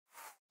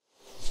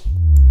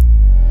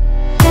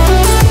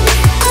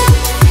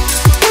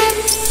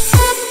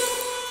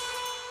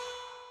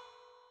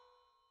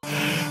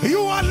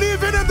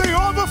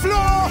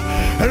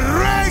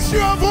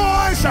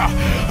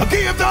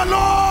Give the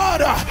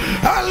Lord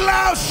a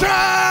loud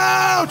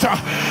shout.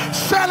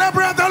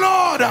 Celebrate the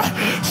Lord.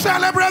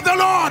 Celebrate the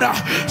Lord.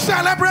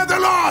 Celebrate the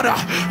Lord.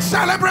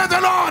 Celebrate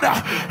the Lord.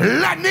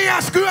 Let me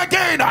ask you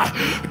again.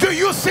 Do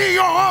you see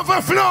your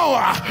overflow?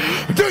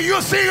 Do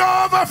you see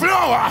your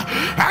overflow?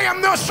 I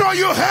am not sure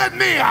you heard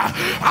me.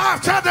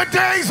 After the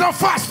days of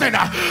fasting,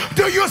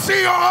 do you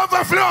see your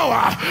overflow?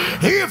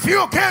 If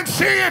you can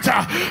see it,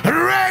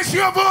 raise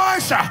your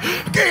voice.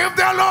 Give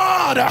the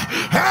Lord a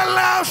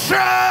loud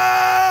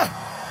shout.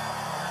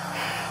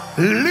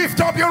 Lift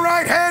up your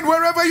right hand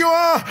wherever you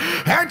are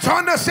and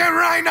turn to say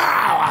right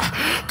now.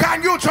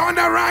 Can you turn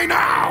to right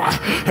now?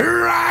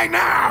 Right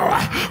now.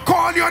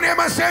 Call your name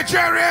and say,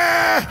 Jerry.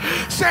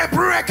 Say,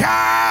 break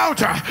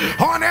out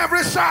on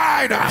every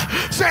side.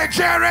 Say,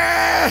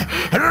 Jerry,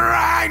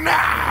 right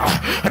now.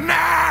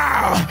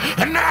 Now.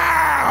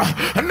 Now.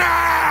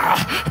 Now.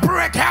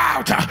 Break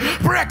out.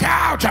 Break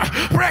out.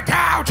 Break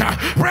out.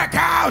 Break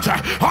out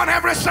on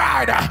every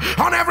side.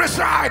 On every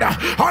side.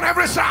 On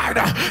every side.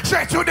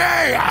 Say,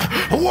 today.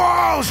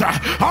 Walls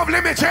of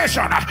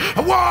limitation,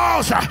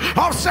 walls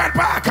of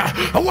setback,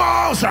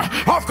 walls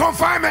of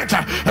confinement,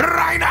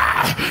 right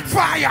now,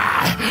 fire,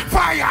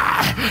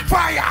 fire,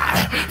 fire,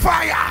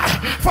 fire,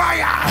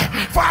 fire,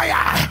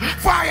 fire,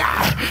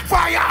 fire,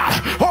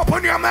 fire.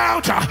 Open your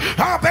mouth.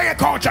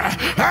 Abekocha,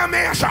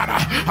 Amesana,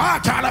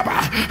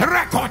 Atalaba,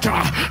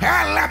 Rekota,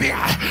 Elabia,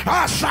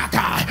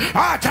 Asaka,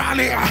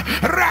 Atalia,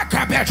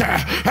 Rekabete,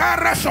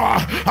 Ereso,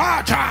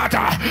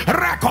 Atata,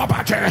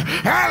 Rekobate,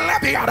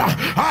 Elabiada,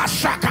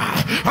 Asaka,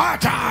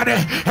 Atade,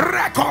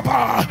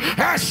 Rekoba,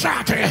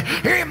 Asate,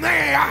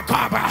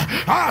 Imeakaba,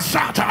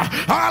 Asata,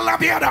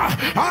 Alabiada,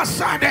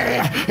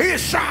 Asade,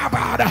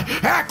 Isabad,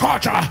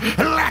 Ekota,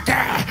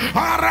 Leke,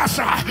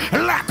 Arasa,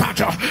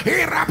 Lakato,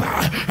 Iraba,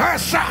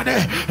 Asade.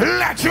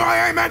 Let your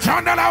amen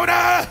sound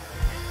louder.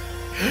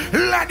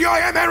 Let your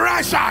amen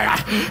rise higher.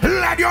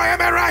 Let your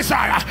amen rise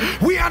higher.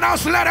 We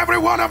announce, let every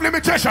wall of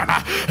limitation,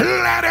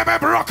 let it be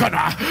broken.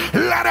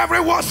 Let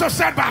every wall of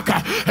setback,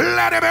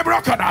 let it be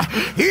broken.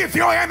 If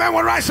your amen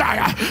will rise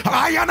higher,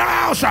 I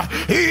announce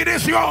it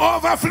is your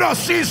overflow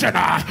season.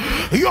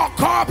 Your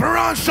cup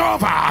runs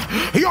over.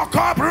 Your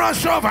cup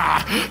runs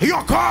over.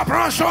 Your cup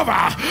runs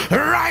over.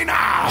 Right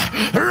now.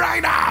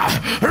 Right now.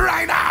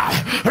 Right now.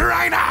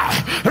 Right now.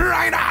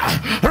 Right now.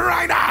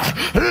 Right now.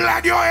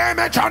 Let your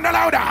amen sound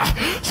louder.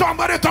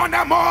 Somebody turn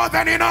that more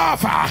than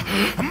enough.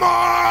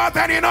 More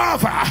than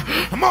enough.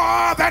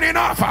 More than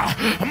enough.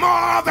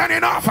 More than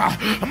enough.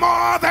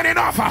 More than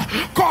enough.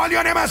 Call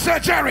your name and say,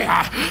 Jerry.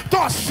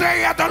 Thus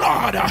saith the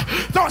Lord.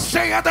 Thus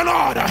saith the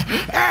Lord.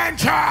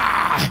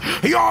 Enter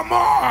your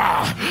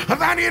more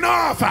than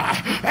enough.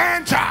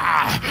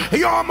 Enter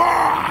your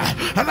more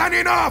than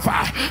enough.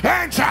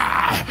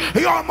 Enter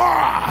your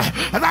more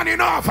than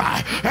enough.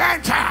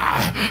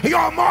 Enter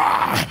your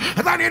more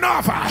than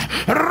enough.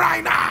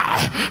 Right now.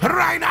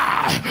 Right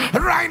now,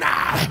 right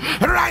now,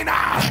 right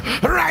now,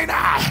 right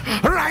now,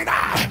 right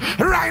now,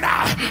 right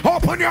now.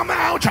 Open your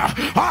mouth.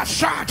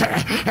 Asate,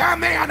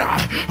 Amena,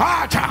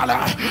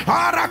 Atala,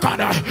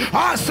 Arakana,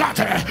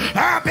 Asate,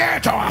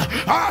 Abeto,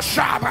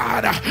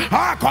 Asabad,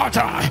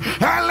 Akota,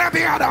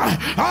 Alebiada,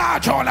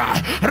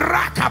 Atola,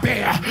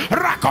 Rakabe,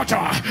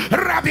 Rakoto,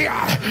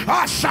 Rabia,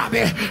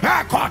 Asabi,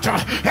 Akota,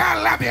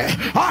 Alebi,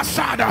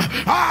 Asada,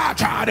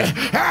 Atad,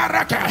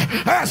 Ereke,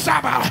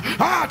 Asaba,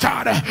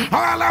 Atad,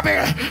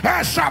 Alabi.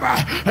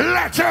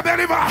 Let your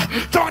believer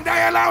turn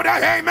their louder,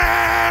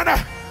 amen.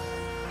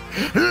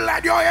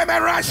 Let your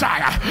amen rise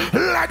higher.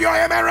 Let your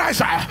amen rise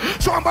higher.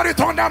 Somebody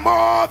turn that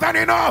more than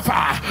enough.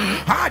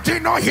 I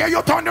did not hear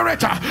you thunder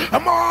it.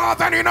 More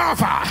than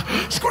enough.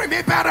 Scream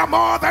it better.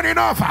 More than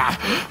enough.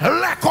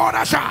 Let God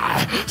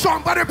shine.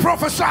 Somebody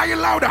prophesy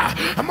louder.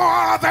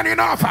 More than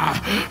enough.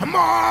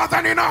 More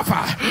than enough.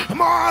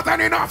 More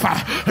than enough.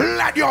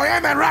 Let your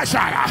amen rise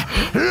higher.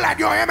 Let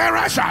your amen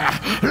rise higher.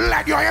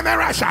 Let your amen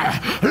rise higher.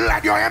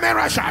 Let your amen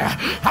rise higher.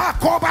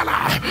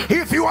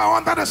 If you are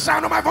under the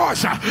sound of my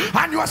voice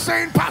and you are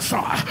saying, Pastor,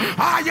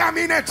 I am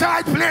in a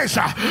tight place,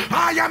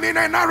 I am in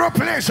a narrow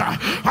place,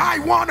 I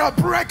want to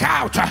break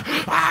out,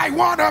 I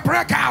want to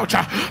break out,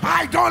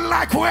 I don't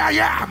like where I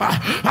am,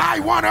 I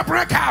want to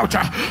break out.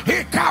 I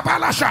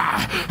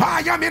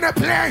am in a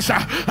place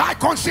I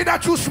consider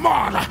too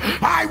small,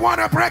 I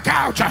want to break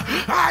out.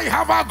 I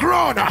have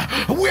outgrown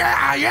where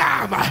I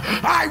am,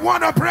 I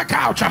want to break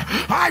out.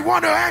 I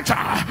want to enter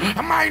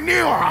my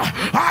new,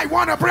 I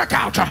want to break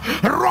out.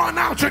 Run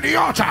out to the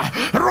altar,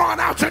 run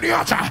out to the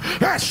altar.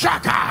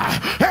 Shaka,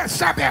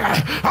 Esabe,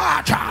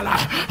 Atala,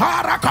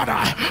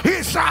 Arakada,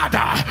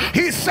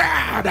 he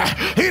said,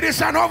 it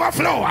is an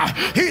overflow.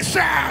 He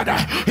said,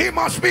 he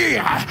must be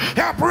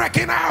a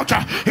breaking out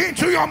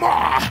into your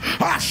more.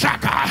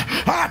 Ashaka,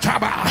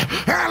 Ataba,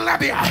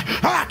 Elabia,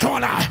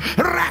 Atola,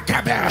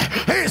 Rakabe,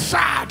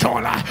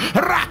 Isatola,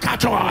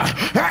 Rakato,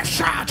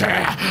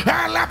 Esate,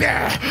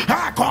 Elabia,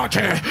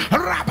 Akote,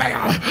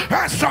 Rabia,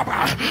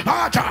 Esoba,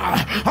 Ata,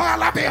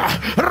 Alabia,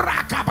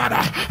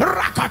 Rakabada,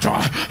 Rakato,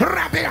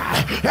 Rabia,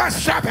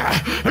 Esabe.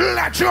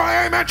 Let your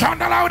amen turn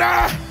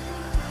louder.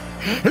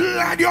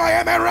 Let your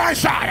amen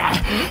rise higher.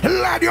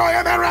 Let your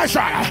amen rise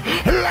higher.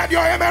 Let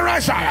your amen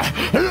rise higher.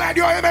 Let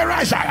your amen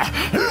rise higher.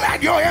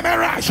 Let your amen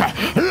rise.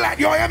 Let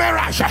your amen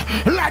rise.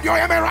 Let your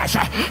amen rise.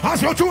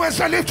 As your two hands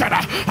are lifted,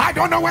 I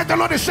don't know what the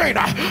Lord is saying.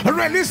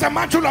 Release the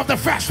mantle of the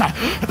first.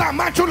 The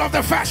mantle of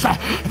the first.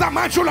 The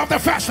mantle of the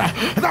first.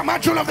 The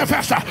mantle of the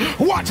first.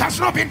 What has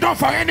not been done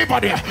for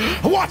anybody?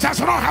 What has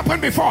not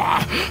happened before?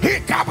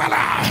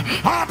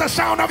 The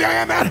sound of your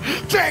amen.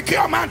 Take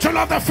your mantle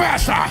of the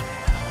first.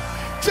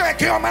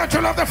 Take your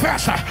mantle of the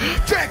first.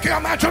 Take your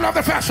mantle of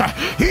the first.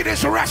 It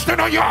is resting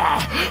on you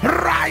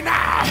right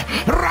now.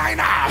 Right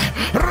now.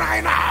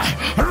 Right now.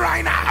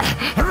 Right now.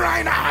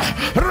 Right now.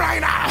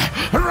 Right now.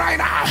 Right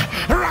now.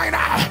 Right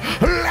now.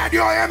 Let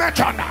your amen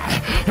turn.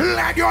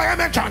 Let your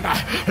amen turn.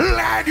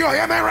 Let your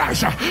amen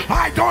rise.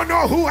 I don't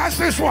know who has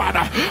this one.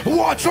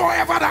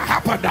 Whatsoever that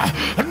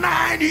happened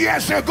 9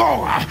 years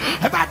ago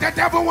that the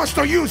devil wants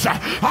to use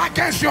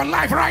against your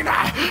life right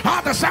now.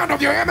 At the sound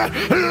of your amen,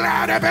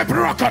 let it be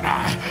broken.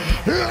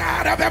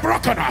 Let it be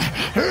broken.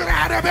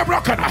 Let it be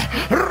broken.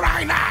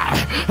 Right now.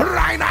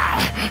 Right now.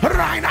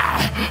 Right now.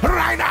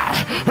 Right now.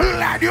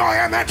 Let your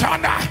amen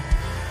turn.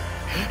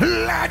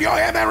 Let your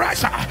amen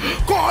rise.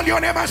 Call your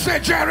name and say,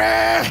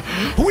 Jerry,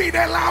 we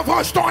the love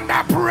us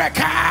thunder break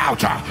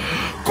out.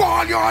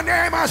 Call your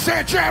name and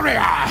say, Jerry,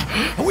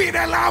 we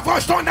the love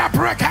us thunder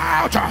break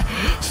out.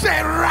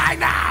 Say right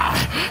now,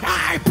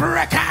 I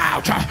break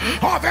out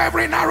of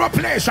every narrow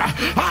place.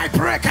 I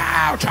break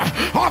out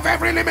of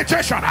every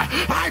limitation.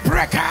 I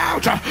break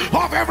out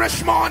of every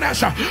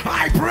smallness.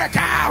 I break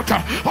out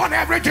on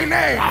every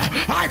delay.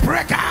 I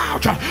break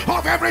out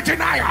of every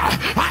denial.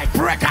 I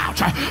break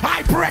out.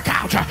 I break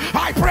out.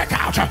 I break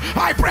out.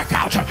 I break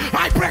out.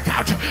 I break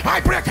out. I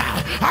break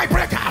out. I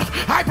break out.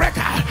 I break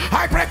out.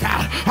 I break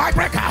out. I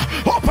break out.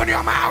 Open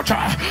your mouth.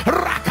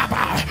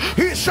 Rakaba.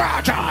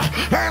 Ishaja.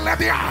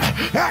 Elebia.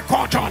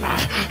 Ekotona.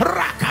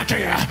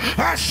 Rakati.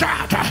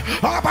 Ashata.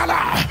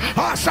 Abala.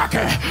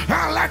 Asake.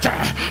 Alete.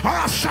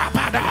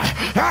 Asabada.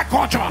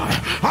 Ekoto.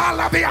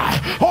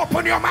 Alabia.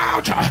 Open your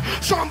mouth.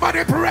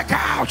 Somebody break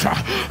out.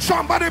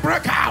 Somebody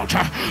break out.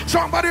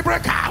 Somebody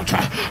break out.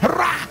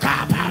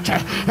 Rakabata.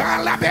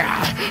 Alabia.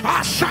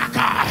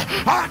 Asaka.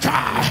 Ata.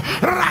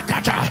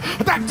 Rakata.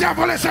 The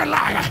devil is a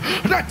liar.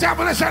 The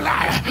devil is a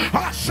liar.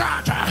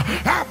 Asata.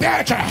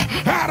 Abete.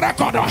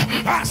 Arekodo.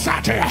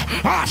 Asate.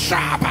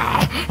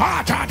 Asaba.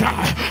 Atata.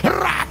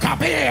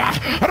 Rakabia.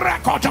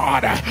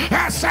 Rekoton.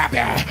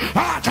 Asabe.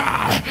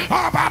 Ata.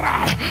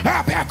 Abara.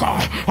 Abeko.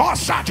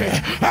 Osate.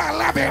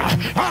 Alabia.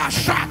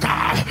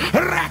 Asaka.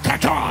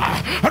 Rakato.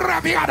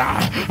 Rabiada.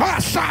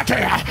 Asate.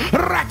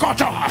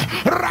 Rakoto.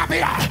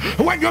 Rabia.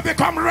 When you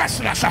become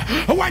restless,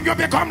 when you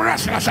become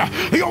restless,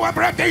 you will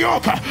break the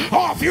yoke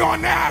off your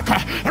neck.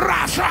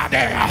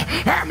 Rasade.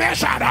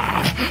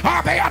 Mesada.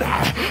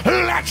 Abiada.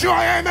 Let your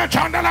amen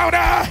turn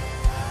louder.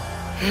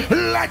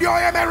 Let your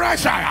amen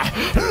rise.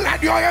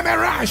 Let your amen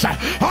rise.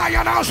 I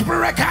announce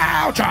break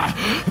out.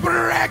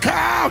 Break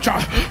out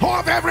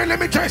of every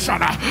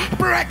limitation.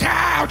 Break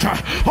out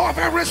of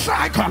every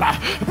cycle.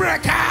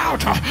 Break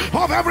out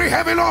of every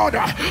heavy load.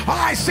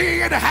 I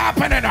see it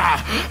happening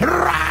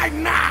right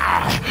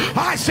now.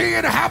 I see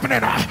it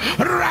happening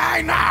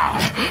right now.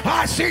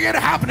 I see it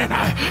happening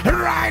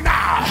right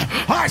now.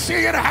 I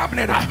see it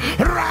happening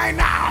right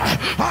now.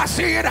 I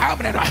see it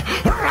happening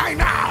right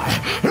now.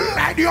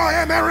 Let your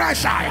amen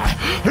rise.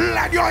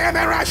 Let your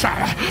amen rise.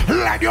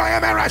 Let your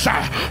amen rise.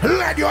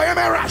 Let your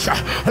amen rise.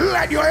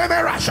 Let your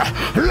amen rise.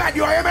 Let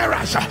your amen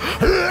rise.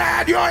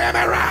 Let your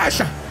amen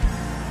rise.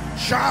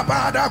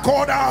 Shabada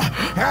koda,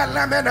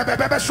 elemene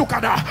bebe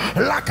sukada,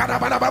 lakada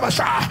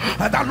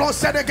babasha. The Lord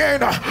said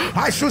again,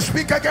 I should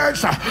speak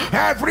against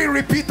every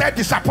repeated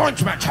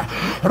disappointment.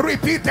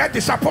 Repeated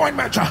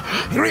disappointment.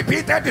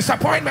 Repeated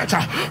disappointment.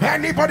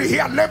 Anybody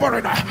here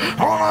laboring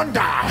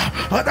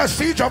under the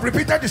siege of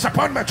repeated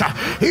disappointment?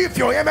 If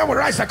your amen will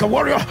rise like a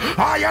warrior,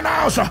 I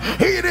announce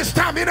it is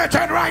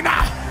terminated right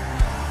now.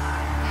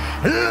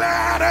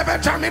 Let it be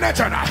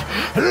terminated.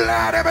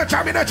 Let it be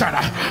terminated.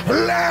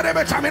 Let it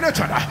be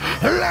terminated.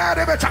 Let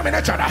it be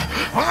terminated.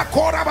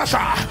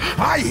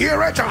 I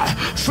hear it.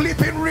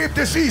 Sleeping rib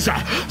disease.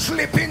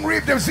 Sleeping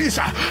rib disease.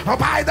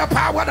 By the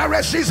power that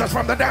raised Jesus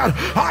from the dead,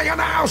 I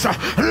announce,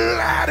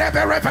 let it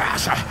be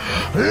reversed.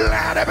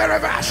 Let it be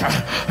reversed.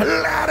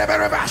 Let it be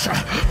reversed.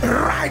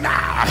 Right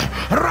now.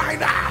 Right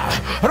now.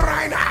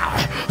 Right now.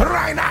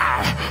 Right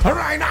now.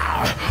 Right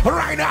now.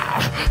 Right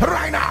now.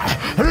 Right now.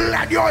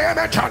 Let your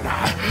amen turn.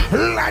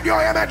 Let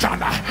your amen turn.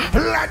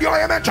 Let your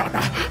amen turn.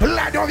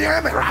 Let your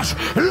amen rush.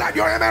 Let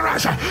your amen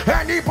rush.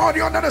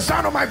 Anybody under the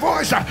sound of my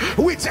voice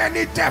with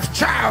any deaf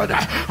child,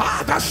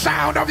 at the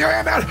sound of your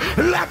amen,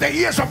 let the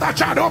ears of that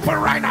child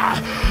open right now.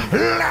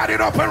 Let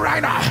it open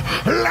right now.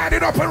 Let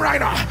it open right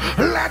now.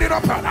 Let it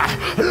open.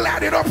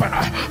 Let it open.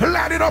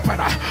 Let it open.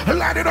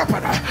 Let it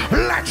open.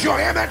 Let your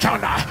amen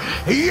turn.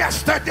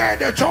 Yesterday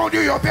they told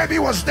you your baby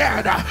was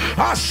dead.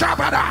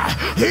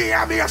 Shabada.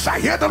 Hear me as I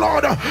hear the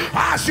Lord.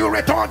 As you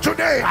return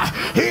today,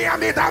 hear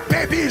me, that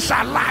baby is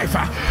alive.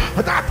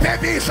 That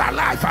baby is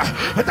alive.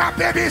 That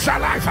baby is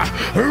alive.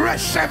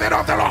 Receive it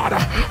of the Lord.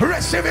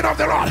 Receive it of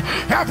the Lord.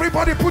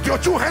 Everybody put your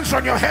two hands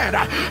on your head.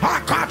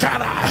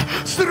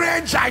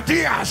 Strange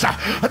ideas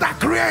that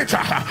create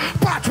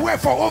pathway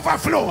for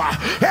overflow.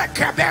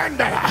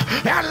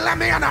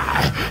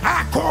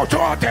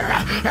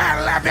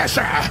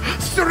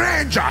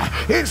 Strange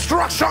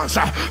instructions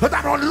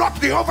that unlock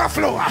the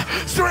overflow.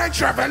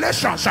 Strange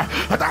revelations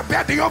that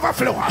bear the overflow.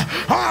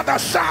 The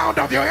sound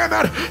of your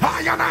amen.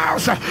 I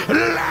announce,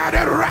 let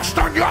it rest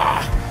on you.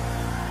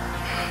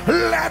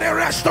 Let it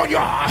rest on you.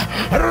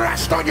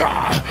 Rest on you.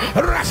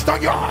 Rest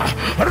on you.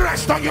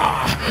 Rest on you.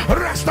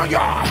 Rest on you.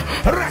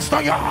 Rest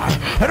on you.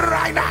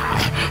 Right now.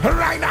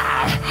 Right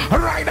now.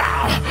 Right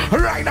now.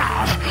 Right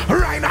now.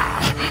 Right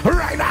now.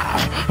 Right now.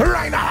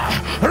 Right now.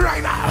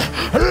 Right now.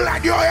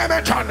 Let your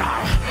amen turn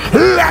now.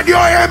 Let your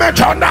amen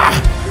turn now.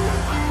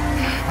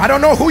 I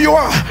don't know who you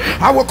are.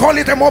 I will call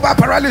it a mobile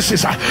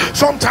paralysis.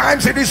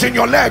 Sometimes it is in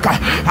your leg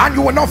and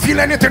you will not feel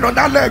anything on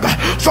that leg.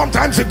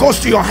 Sometimes it goes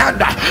to your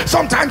hand.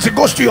 Sometimes it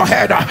goes to your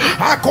head.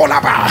 I call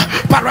up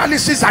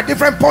paralysis at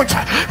different points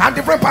and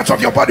different parts of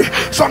your body.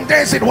 Some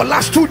days it will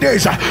last 2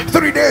 days,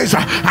 3 days,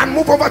 and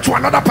move over to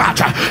another part.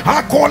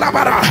 I call up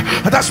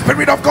the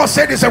Spirit of God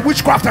said it's a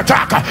witchcraft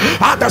attack.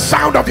 At the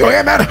sound of your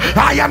amen,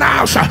 I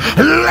announce,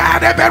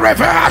 let it be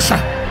reversed.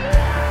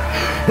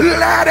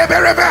 Let it be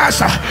reversed.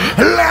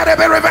 Let it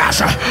be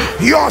reversed.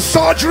 Your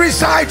surgery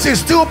site is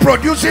still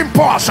producing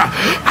pus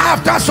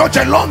after such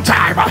a long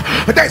time.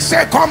 They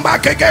say come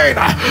back again.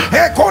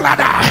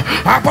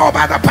 Above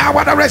by the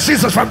power that raised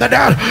Jesus from the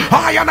dead,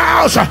 I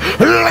announce,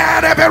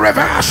 let it be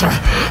reversed.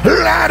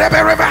 Let it be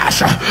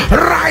reversed.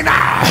 Right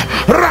now.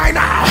 Right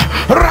now.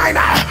 Right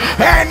now.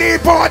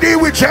 Anybody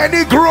with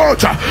any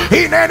growth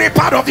in any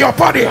part of your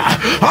body,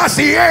 as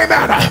the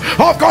amen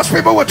of God's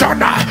people will turn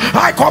now,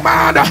 I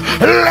command,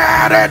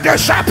 let it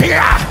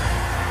disappear.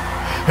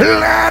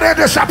 Let it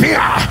disappear.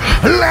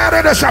 Let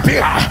it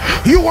disappear.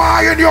 You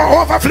are in your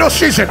overflow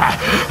season.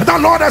 The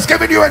Lord has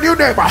given you a new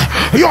name.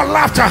 Your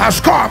laughter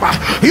has come.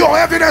 Your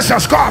evidence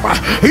has come.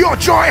 Your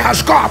joy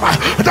has come.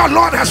 The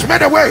Lord has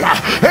made a way,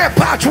 a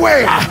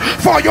pathway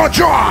for your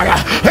joy,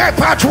 a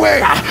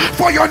pathway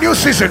for your new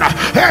season, a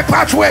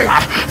pathway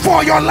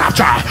for your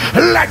laughter.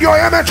 Let your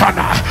amen turn.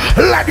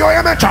 Let your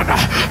amen turn.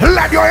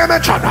 Let your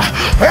amen turn.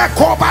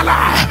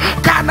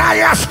 Can I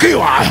ask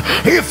you,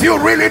 if you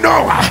really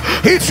know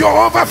it's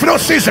your overflow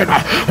season,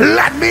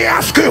 let me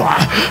ask you,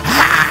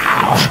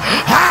 how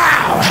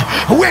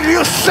will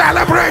you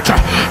celebrate?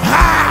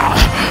 How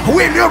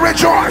will you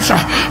rejoice?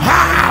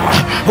 How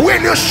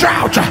will you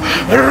shout?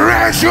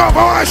 Raise your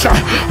voice.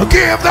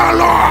 Give the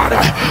Lord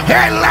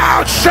a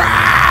loud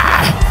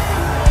shout.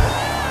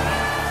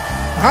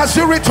 As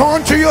you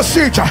return to your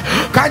seat,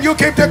 can you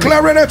keep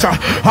declaring it?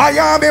 I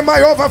am in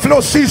my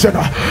overflow season.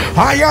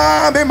 I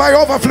am in my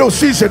overflow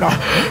season.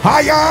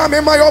 I am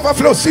in my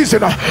overflow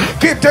season.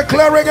 Keep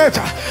declaring it.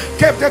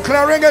 Keep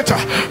declaring it.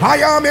 I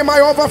am in my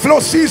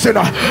overflow season.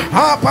 I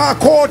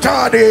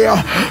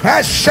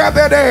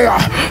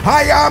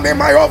am in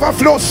my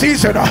overflow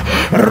season.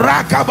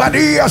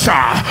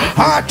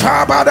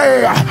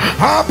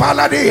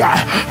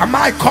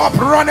 My cup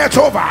runneth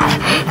over.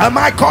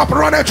 My cup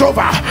runneth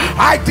over.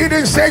 I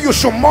didn't say you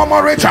should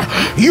murmur it.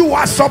 You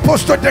are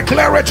supposed to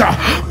declare it.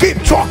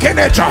 Keep talking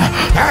it.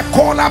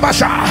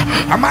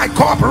 My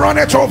cup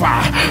runneth over.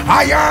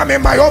 I am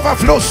in my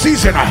overflow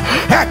season.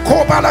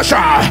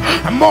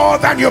 More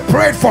than you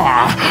prayed for.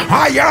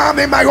 I am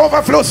in my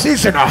overflow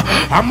season.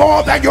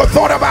 More than you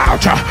thought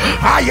about.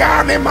 I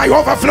am in my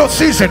overflow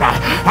season.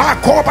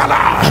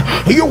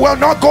 You will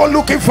not go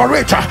looking for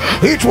it.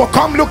 It will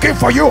come looking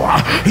for you.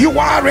 You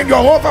are in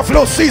your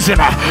overflow season.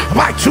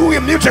 By two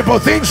immutable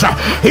things,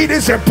 it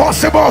is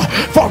impossible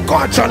for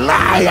God to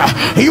lie.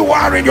 You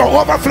are in your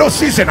overflow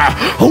season.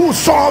 Who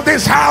saw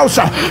this house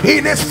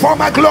in its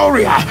former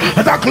glory?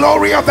 The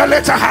glory of the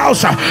later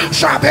house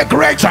shall be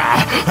greater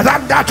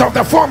than that of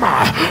the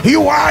former.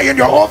 You are in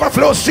your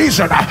overflow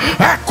season.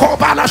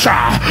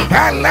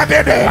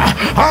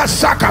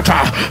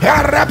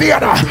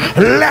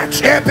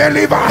 Let a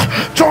believer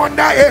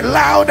thunder a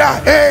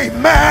louder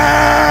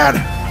amen.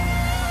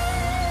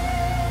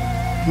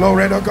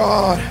 Glory to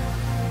God.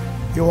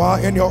 You are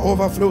in your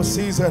overflow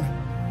season.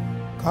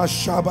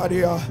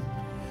 Kashabadia.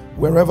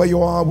 Wherever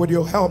you are, would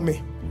you help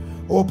me?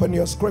 Open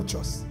your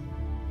scriptures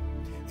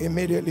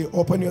immediately.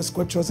 Open your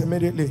scriptures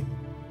immediately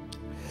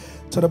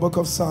to the book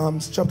of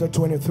Psalms chapter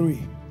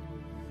 23.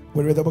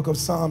 We read the book of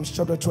Psalms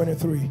chapter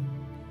 23.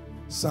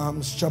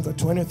 Psalms chapter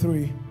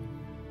 23.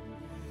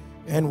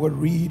 And we'll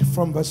read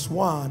from verse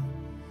 1.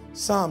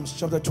 Psalms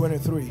chapter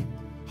 23.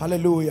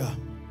 Hallelujah.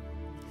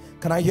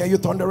 Can I hear you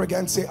thunder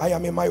again? Say, I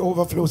am in my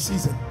overflow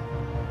season.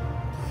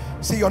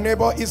 See, your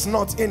neighbor is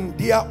not in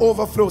their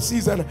overflow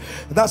season.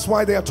 That's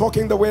why they are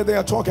talking the way they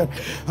are talking.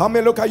 Help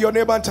me look at your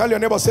neighbor and tell your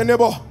neighbor, say,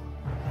 neighbor,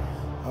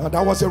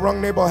 that was a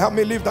wrong neighbor. Help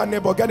me leave that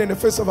neighbor. Get in the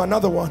face of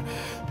another one.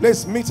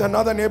 Please meet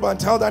another neighbor and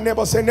tell that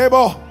neighbor, say,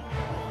 neighbor,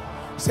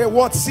 say,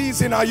 what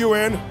season are you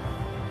in?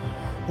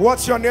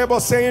 What's your neighbor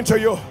saying to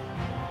you?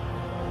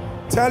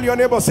 Tell your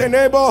neighbor, say,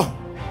 neighbor,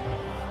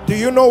 do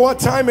you know what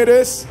time it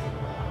is?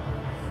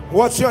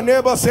 What's your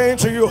neighbor saying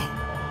to you?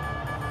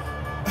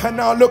 And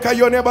now look at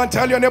your neighbor and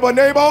tell your neighbor,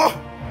 neighbor,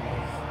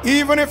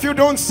 even if you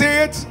don't see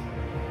it,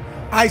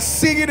 I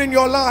see it in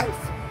your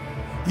life.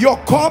 Your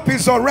cup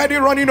is already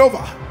running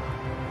over.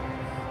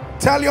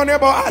 Tell your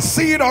neighbor, I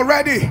see it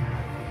already.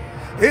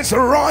 It's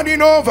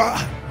running over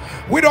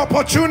with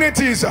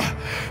opportunities.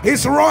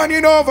 It's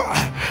running over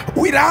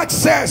with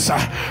access.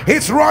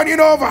 It's running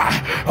over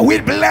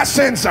with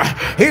blessings.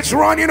 It's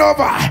running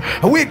over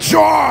with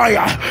joy.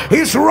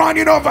 It's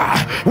running over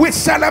with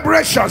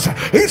celebrations.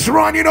 It's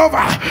running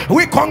over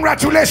with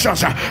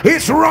congratulations.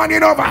 It's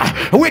running over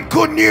with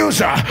good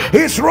news.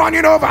 It's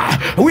running over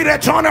with a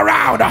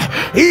turnaround.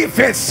 If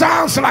it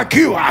sounds like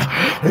you,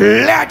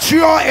 let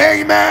your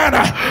amen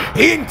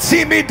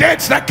intimidate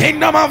the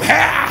kingdom of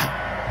hell.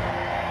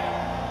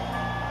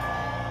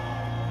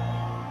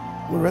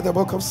 We read the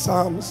book of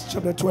Psalms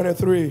chapter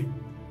 23,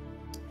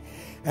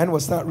 and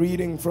we'll start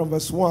reading from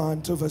verse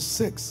 1 to verse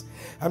 6.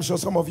 I'm sure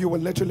some of you will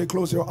literally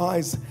close your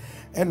eyes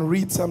and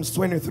read Psalms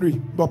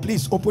 23, but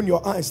please open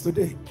your eyes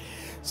today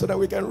so that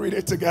we can read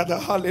it together.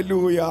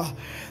 Hallelujah.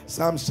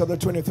 Psalms chapter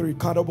 23.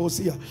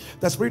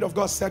 The Spirit of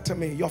God said to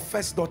me, your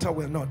first daughter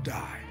will not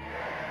die.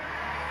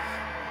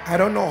 I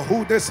don't know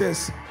who this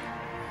is.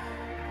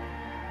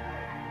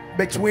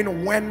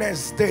 Between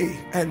Wednesday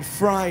and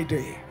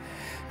Friday,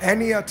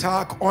 any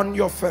attack on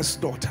your first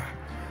daughter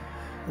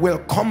will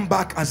come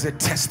back as a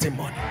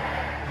testimony.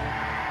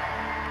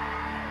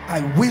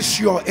 I wish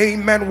your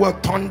amen will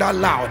thunder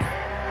loud.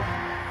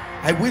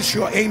 I wish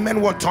your amen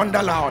will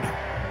thunder loud.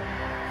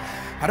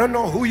 I don't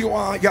know who you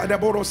are. There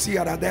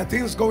are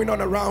things going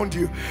on around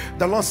you.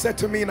 The Lord said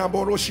to me in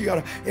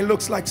Aboroshia, it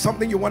looks like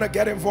something you want to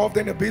get involved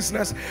in a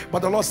business, but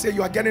the Lord said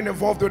you are getting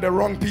involved with the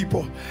wrong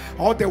people.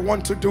 All they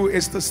want to do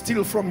is to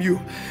steal from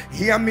you.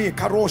 Hear me,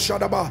 Karo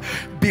Shadaba.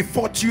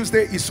 Before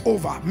Tuesday is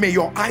over, may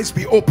your eyes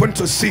be open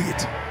to see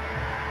it.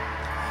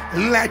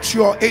 Let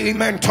your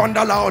amen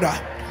thunder louder.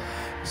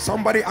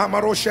 Somebody,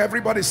 Amarosha,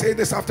 everybody say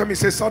this after me.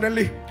 Say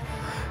suddenly.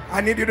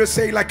 I need you to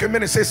say like a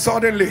minute. Say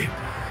suddenly.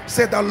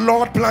 Say, the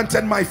Lord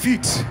planted my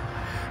feet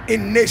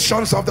in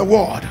nations of the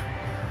world.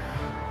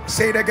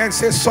 Say it again.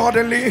 Say,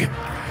 suddenly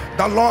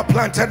the Lord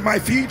planted my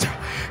feet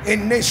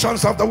in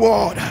nations of the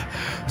world.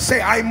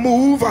 Say, I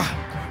move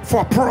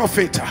for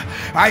profit.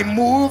 I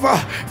move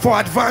for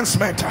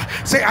advancement.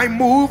 Say, I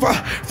move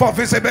for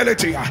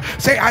visibility.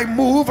 Say, I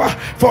move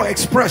for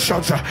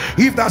expressions.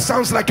 If that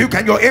sounds like you,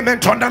 can your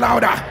amen thunder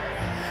louder?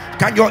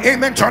 Can your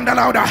amen thunder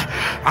louder?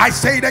 I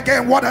say it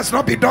again. What has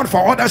not been done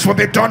for others will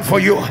be done for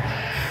you.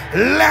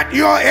 Let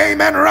your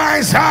amen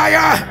rise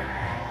higher.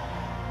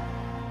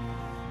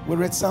 We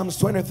read Psalms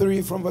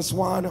 23 from verse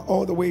 1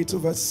 all the way to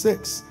verse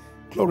 6.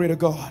 Glory to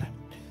God.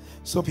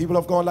 So people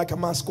of God, like a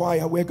mass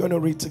choir, we're going to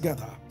read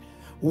together.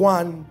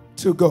 1,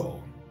 2,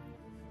 go.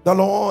 The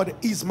Lord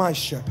is my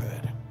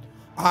shepherd,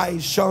 I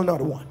shall not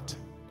want.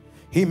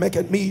 He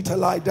maketh me to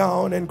lie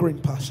down in green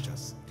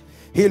pastures.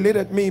 He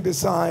leadeth me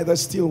beside the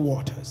still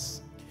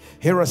waters.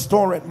 He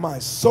restoreth my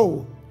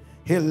soul.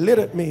 He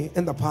leadeth me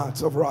in the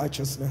paths of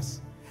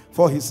righteousness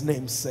for his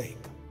name's sake.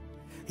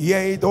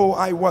 Yea, though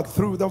I walk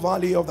through the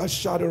valley of the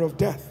shadow of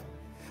death,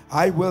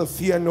 I will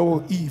fear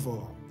no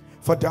evil,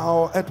 for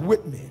thou art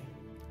with me.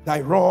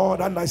 Thy rod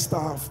and thy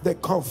staff, they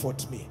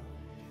comfort me.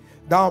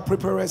 Thou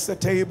preparest a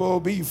table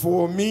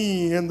before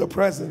me in the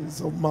presence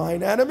of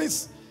mine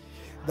enemies.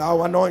 Thou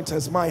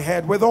anointest my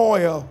head with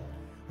oil,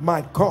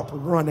 my cup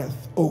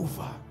runneth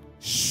over.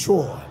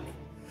 Surely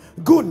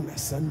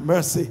goodness and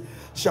mercy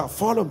shall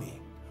follow me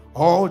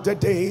all the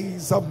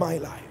days of my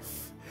life,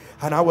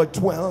 and I will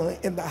dwell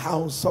in the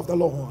house of the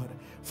Lord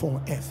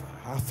forever.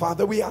 Our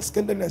Father, we ask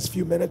in the next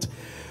few minutes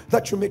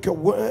that you make your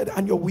word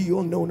and your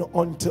will known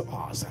unto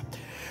us.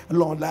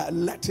 Lord,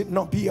 let it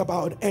not be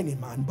about any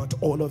man but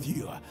all of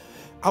you.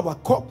 Our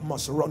cup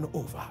must run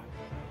over.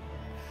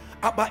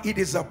 But it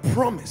is a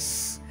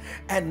promise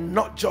and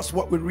not just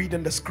what we read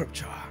in the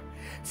scripture.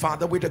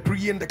 Father, we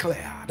decree and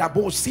declare that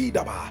the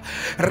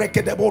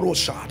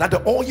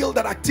oil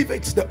that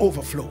activates the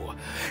overflow,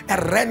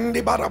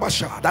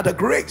 that the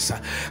grace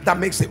that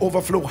makes the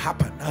overflow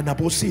happen, and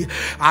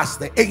as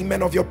the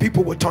amen of your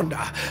people will thunder,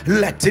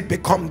 let it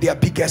become their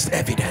biggest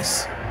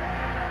evidence.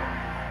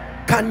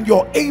 Can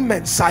your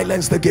amen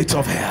silence the gates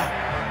of hell?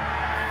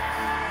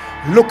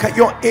 Look at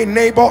your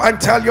neighbor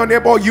and tell your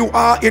neighbor, you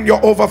are in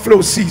your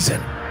overflow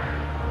season.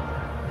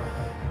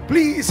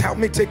 Please help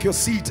me take your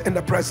seat in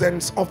the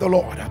presence of the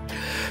Lord.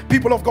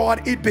 People of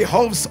God, it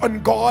behoves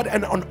on God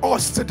and on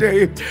us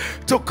today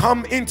to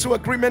come into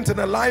agreement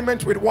and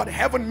alignment with what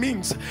heaven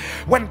means.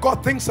 When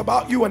God thinks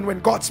about you and when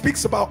God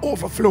speaks about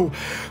overflow,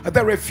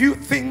 there are a few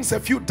things, a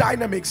few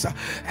dynamics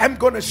I'm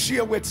going to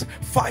share with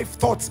 5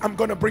 thoughts I'm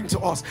going to bring to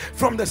us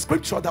from the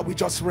scripture that we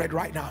just read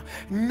right now.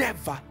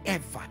 Never,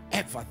 ever,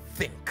 ever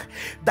think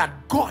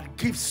that God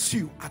gives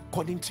you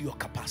according to your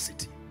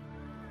capacity.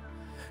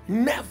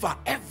 Never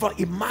ever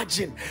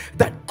imagine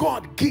that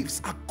God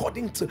gives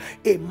according to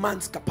a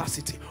man's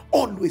capacity.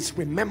 Always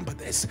remember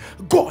this.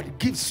 God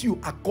gives you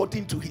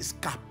according to his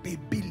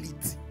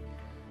capability.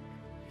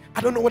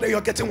 I don't know whether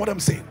you're getting what I'm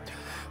saying.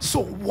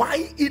 So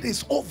why it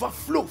is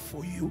overflow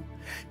for you,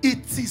 it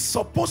is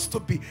supposed to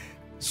be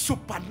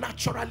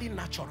supernaturally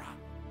natural.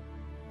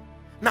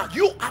 Now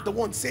you are the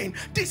one saying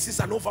this is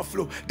an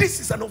overflow, this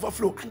is an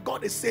overflow, and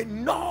God is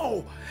saying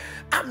no,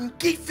 I'm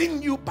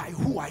giving you by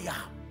who I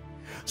am.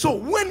 So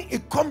when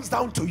it comes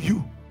down to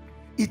you,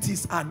 it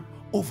is an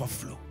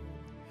overflow.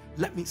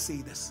 Let me say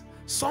this.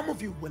 Some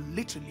of you will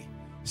literally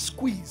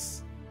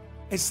squeeze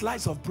a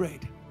slice of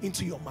bread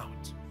into your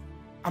mouth.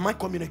 Am I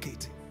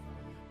communicating?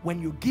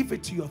 When you give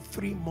it to your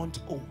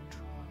 3-month-old,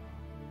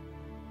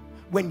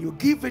 when you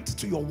give it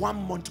to your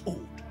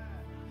 1-month-old,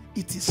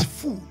 it is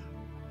full.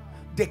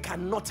 They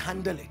cannot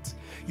handle it.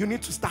 You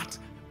need to start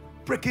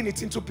breaking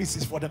it into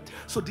pieces for them.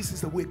 So this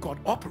is the way God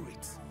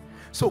operates.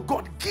 So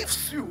God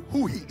gives you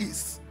who he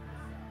is.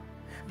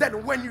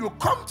 Then when you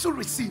come to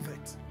receive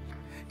it,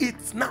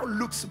 it now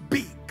looks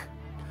big.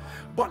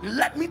 But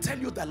let me tell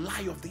you the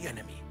lie of the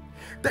enemy.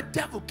 The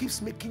devil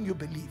keeps making you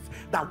believe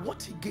that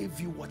what he gave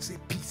you was a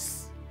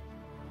piece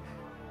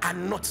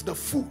and not the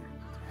full.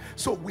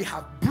 So we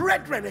have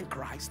brethren in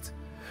Christ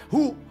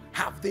who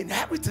have the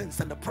inheritance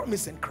and the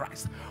promise in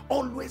Christ,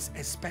 always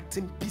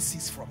expecting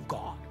pieces from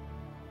God.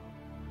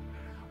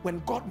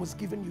 When God was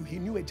giving you, he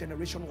knew a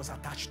generation was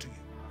attached to you.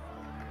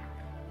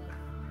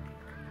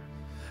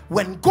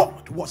 When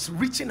God was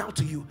reaching out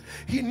to you,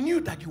 he knew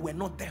that you were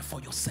not there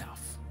for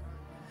yourself.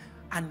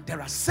 And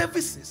there are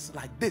services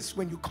like this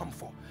when you come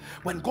for.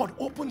 When God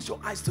opens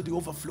your eyes to the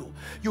overflow,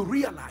 you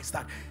realize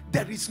that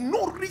there is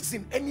no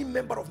reason any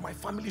member of my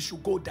family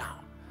should go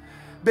down.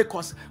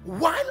 Because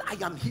while I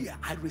am here,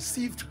 I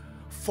received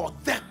for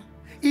them,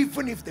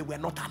 even if they were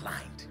not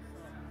aligned.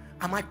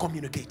 Am I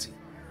communicating?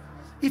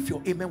 If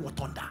your amen was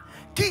thunder,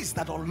 keys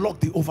that unlock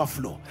the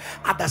overflow,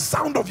 at the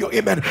sound of your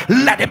amen,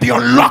 let it be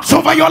unlocked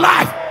over your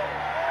life.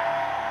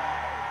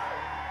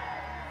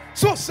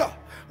 So, sir,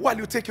 while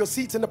you take your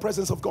seat in the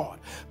presence of God,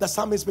 the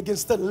psalmist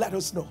begins to let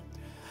us know.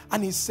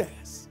 And he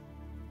says,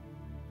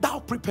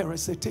 thou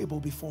preparest a table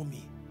before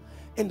me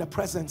in the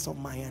presence of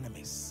my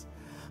enemies.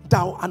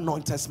 Thou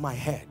anointest my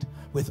head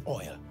with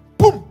oil.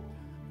 Boom!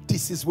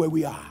 This is where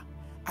we are.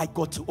 I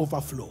got to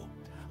overflow.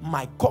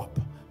 My cup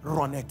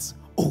runneth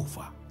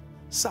over.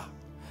 Sir,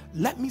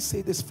 let me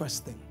say this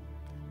first thing.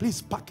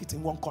 Please pack it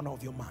in one corner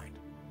of your mind.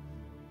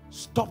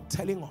 Stop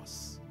telling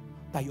us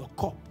that your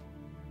cup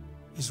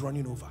is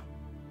running over.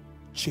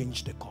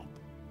 Change the cup.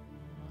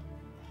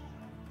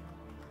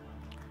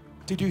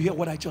 Did you hear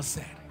what I just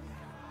said?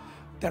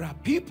 There are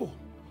people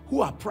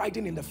who are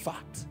priding in the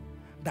fact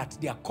that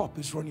their cup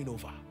is running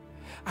over.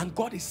 And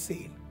God is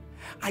saying,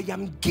 I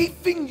am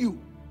giving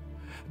you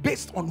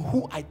based on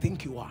who I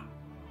think you are.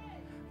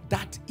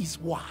 That is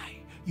why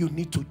you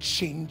need to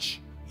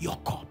change your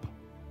cup.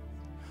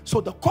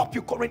 So the cup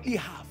you currently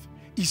have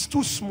is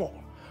too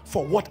small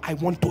for what I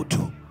want to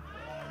do.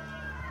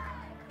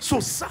 So,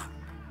 sir,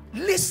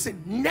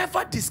 listen,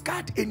 never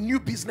discard a new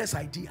business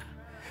idea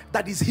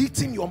that is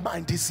hitting your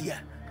mind this year.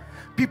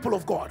 People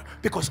of God,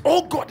 because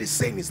all God is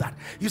saying is that,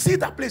 you see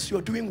that place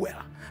you're doing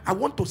well, I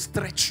want to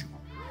stretch you.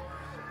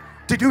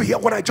 Did you hear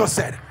what I just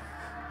said?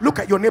 Look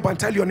at your neighbor and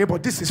tell your neighbor,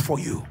 this is for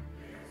you.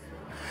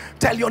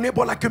 Tell your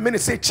neighbor like you mean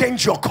it, say,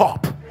 change your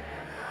cup.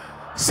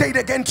 Say it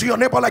again to your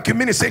neighbor like you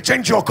mean it, say,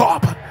 change your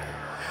cup.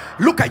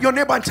 Look at your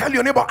neighbor and tell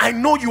your neighbor, I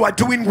know you are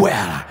doing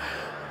well,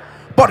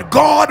 but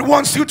God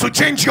wants you to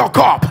change your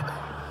cup.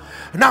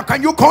 Now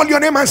can you call your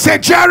name and say,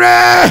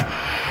 Jerry?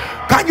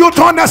 Can you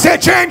turn and say,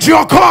 change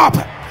your cup?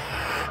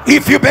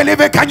 If you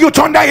believe it, can you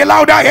turn that a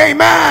louder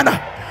amen?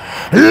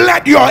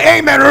 Let your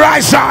amen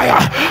rise higher.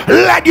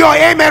 Let your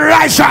amen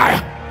rise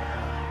higher.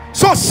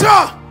 So,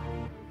 sir,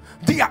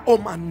 the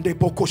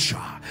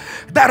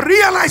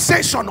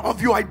realization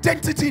of your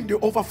identity in the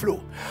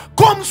overflow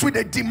comes with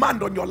a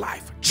demand on your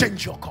life.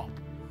 Change your cup.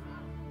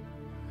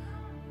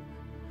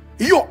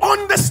 Your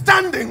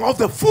understanding of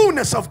the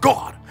fullness of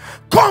God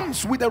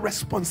comes with a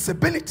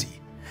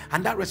responsibility,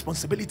 and that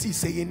responsibility is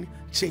saying,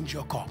 change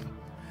your cup.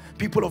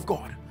 People of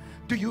God,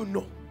 do you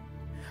know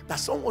that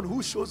someone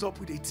who shows up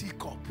with a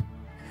teacup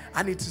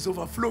and it is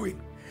overflowing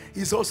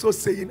is also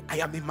saying, I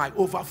am in my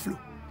overflow?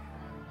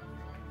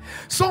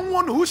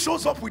 Someone who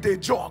shows up with a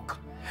jug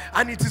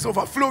and it is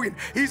overflowing,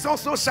 he's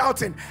also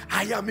shouting,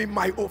 I am in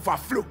my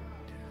overflow.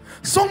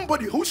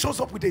 Somebody who shows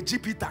up with a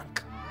GP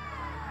tank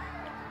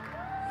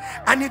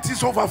and it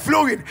is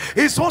overflowing,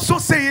 he's also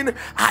saying,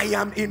 I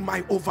am in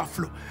my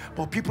overflow.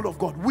 But people of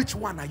God, which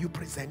one are you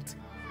presenting?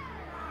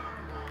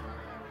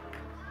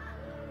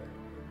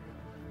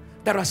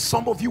 There are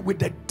some of you with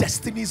the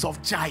destinies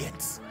of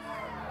giants,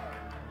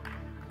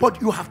 but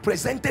you have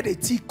presented a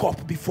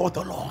teacup before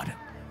the Lord.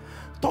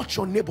 Touch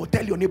your neighbor,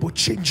 tell your neighbor,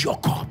 change your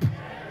cup.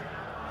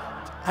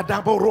 Help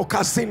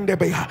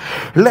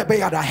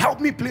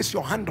me place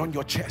your hand on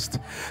your chest.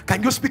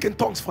 Can you speak in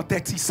tongues for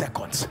 30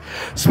 seconds?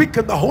 Speak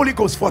in the Holy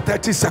Ghost for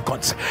 30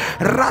 seconds.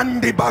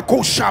 Randi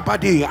bako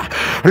shabadia,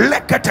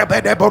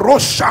 leketebede boro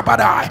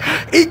shabada,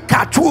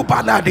 ikatu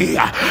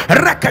baladia,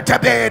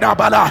 reketebeda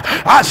bala,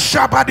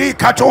 ashabadi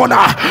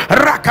katola,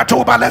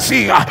 rakatu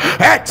balasia,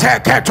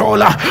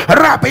 eteketola,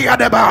 rabia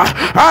deba,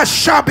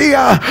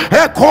 ashabia,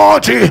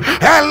 ekoti,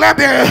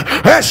 elebe,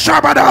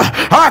 eshabada,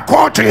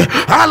 akoti,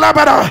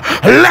 alabada.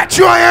 Let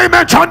your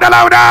amen sound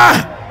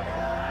louder.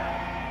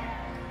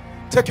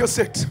 Take your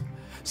seat.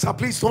 So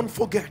please don't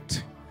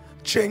forget,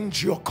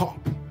 change your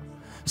cup.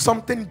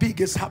 Something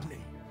big is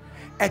happening.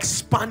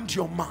 Expand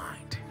your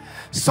mind.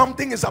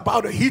 Something is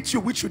about to hit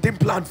you which you didn't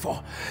plan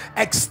for.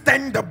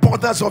 Extend the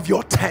borders of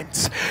your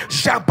tent.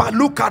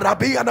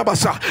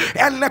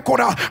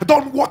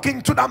 Don't walk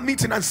into that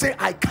meeting and say,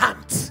 I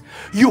can't.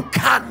 You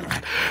can,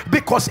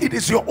 because it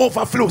is your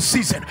overflow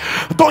season.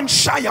 Don't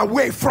shy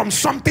away from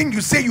something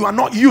you say you are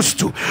not used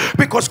to,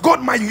 because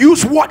God might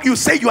use what you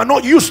say you are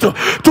not used to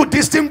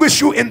distinguish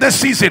you in this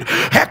season.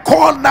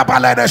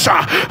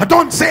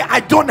 Don't say, I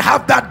don't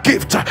have that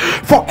gift.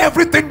 For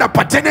everything that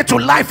pertains to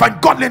life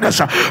and godliness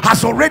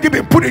has already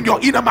been put in your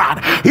inner man.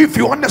 If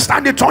you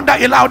understand it, thunder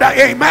a louder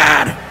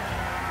amen.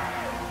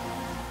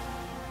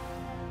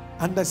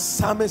 And the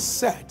psalmist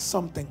said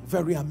something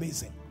very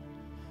amazing.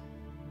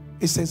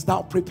 It says,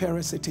 thou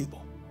preparest a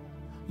table.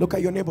 Look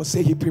at your neighbor,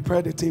 say, he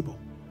prepared a table.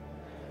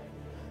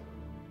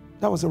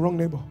 That was the wrong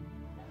neighbor.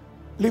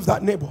 Leave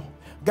that neighbor.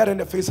 Get in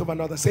the face of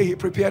another, say, he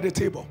prepared a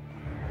table.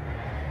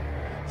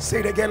 Say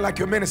it again like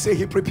you meant to say,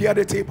 he prepared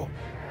a table.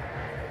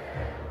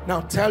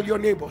 Now tell your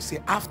neighbor, say,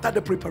 after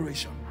the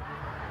preparation.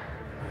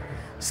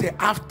 Say,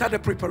 after the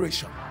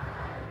preparation,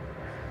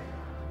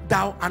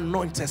 thou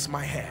anointest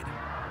my head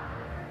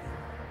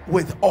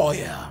with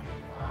oil,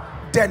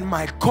 then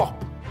my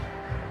cup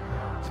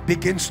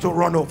begins to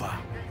run over.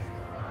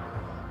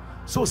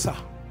 So sir,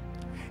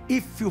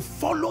 if you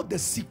follow the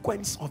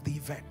sequence of the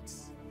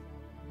events,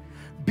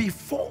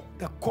 before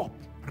the cup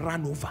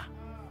ran over,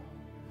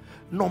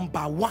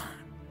 number one,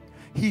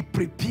 he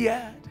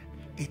prepared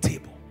a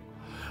table.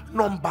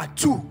 Number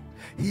two,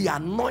 he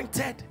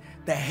anointed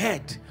the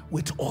head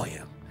with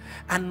oil.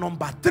 And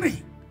number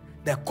three,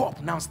 the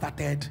cup now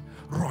started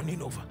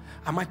running over.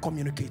 Am I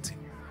communicating?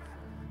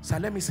 So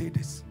let me say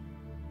this.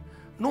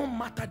 No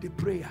matter the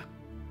prayer,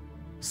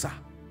 sir,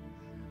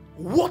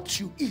 what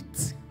you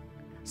eat,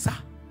 sir,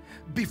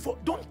 before,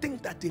 don't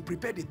think that they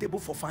prepared the table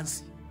for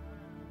fancy.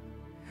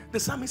 The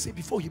psalmist said,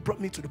 before he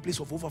brought me to the place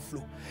of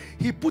overflow,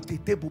 he put a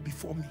table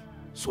before me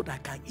so that I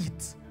can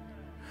eat.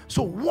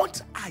 So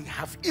what I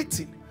have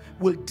eaten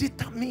will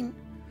determine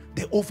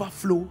the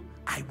overflow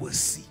I will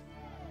see.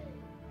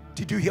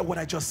 Did you hear what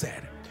I just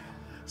said?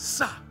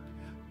 Sir,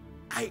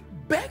 I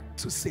beg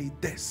to say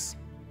this,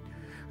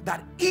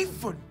 that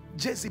even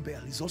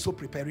Jezebel is also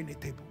preparing a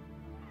table.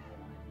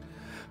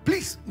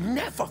 Please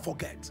never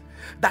forget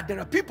that there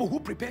are people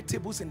who prepare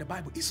tables in the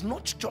Bible. It's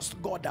not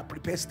just God that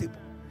prepares table.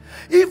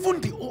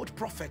 Even the old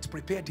prophets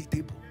prepared the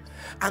table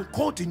and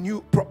called the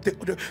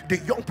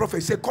young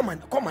prophet, said, come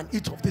and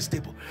eat of this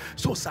table.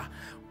 So sir,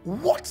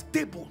 what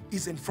table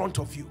is in front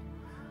of you?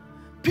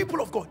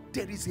 People of God,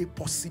 there is a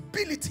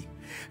possibility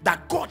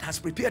that God has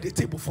prepared a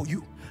table for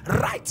you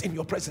right in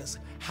your presence.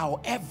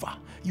 However,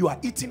 you are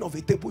eating of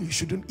a table you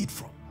shouldn't eat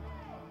from.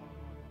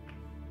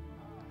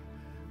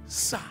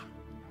 Sir,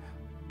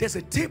 there's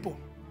a table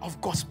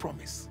of God's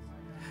promise.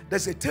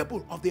 There's a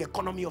table of the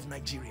economy of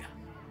Nigeria.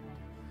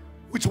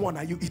 Which one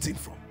are you eating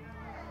from?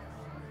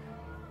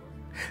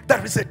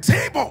 There is a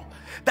table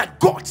that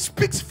God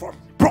speaks from,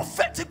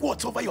 prophetic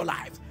words over your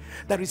life.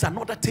 There is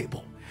another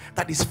table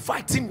that is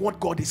fighting what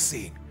God is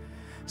saying.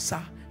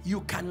 Sir,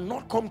 you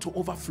cannot come to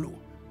overflow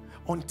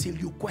until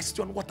you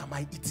question, what am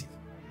I eating?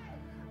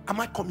 Am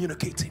I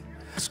communicating?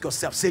 Ask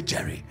yourself, say,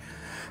 Jerry,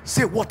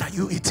 say, what are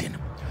you eating?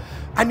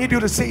 I need you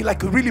to say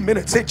like a really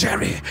minute. Say,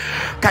 Jerry,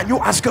 can you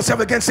ask yourself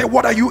again? Say,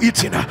 what are you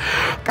eating?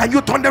 Can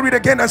you thunder it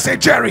again and say,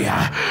 Jerry,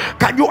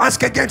 can you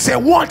ask again? Say,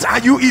 what are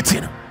you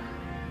eating?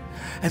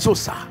 And so,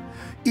 sir,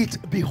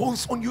 it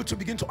behoves on you to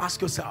begin to ask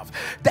yourself.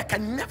 There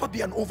can never be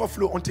an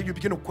overflow until you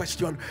begin to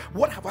question,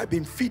 what have I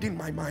been feeding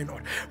my mind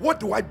on? What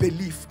do I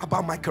believe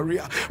about my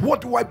career? What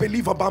do I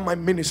believe about my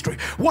ministry?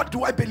 What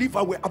do I believe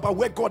about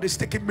where God is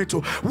taking me to?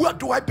 What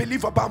do I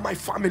believe about my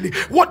family?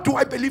 What do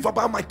I believe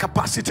about my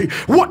capacity?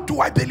 What do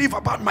I believe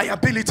about my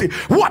ability?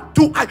 What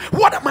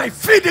am I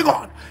feeding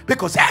on?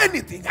 Because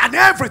anything and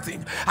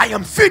everything I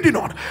am feeding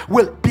on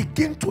will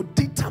begin to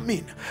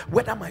determine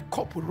whether my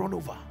cup will run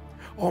over,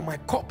 or my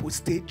cup will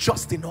stay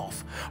just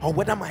enough, or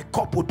whether my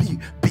cup will be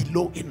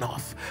below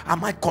enough.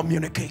 Am I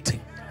communicating?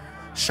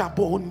 They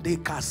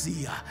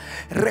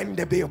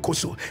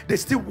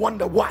still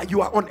wonder why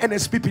you are on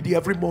NSPPD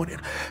every morning.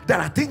 There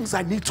are things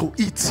I need to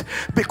eat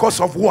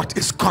because of what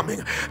is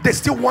coming. They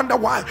still wonder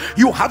why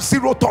you have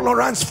zero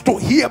tolerance to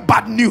hear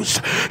bad news.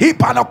 And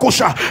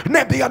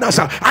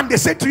they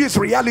say to you it's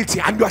reality,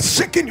 and you are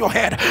shaking your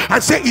head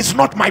and say it's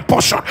not my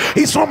portion.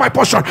 It's not my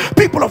portion.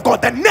 People of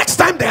God, the next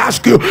time they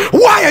ask you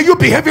why are you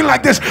behaving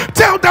like this,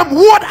 tell them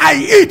what I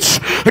eat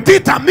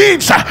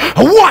determines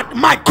what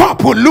my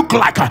cup will look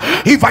like.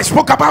 If I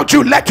spoke about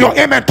you, let your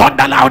amen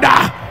thunder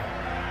louder.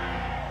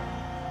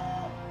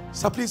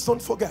 So please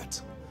don't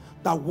forget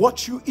that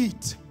what you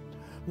eat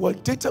will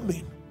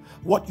determine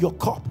what your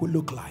cup will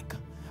look like.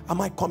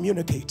 Am I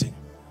communicating?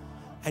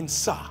 And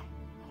sir,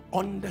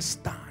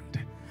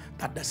 understand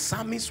that the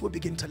psalmist will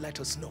begin to let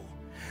us know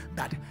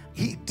that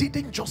he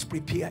didn't just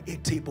prepare a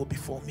table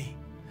before me.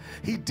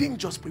 He didn't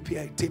just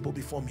prepare a table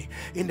before me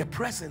in the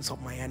presence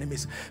of my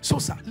enemies. So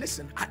sir,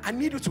 listen, I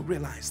need you to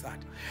realize that,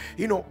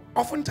 you know,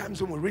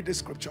 oftentimes when we read the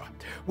scripture,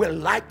 we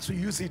like to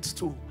use it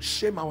to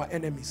shame our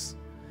enemies.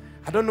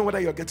 I don't know whether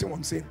you're getting what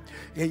I'm saying.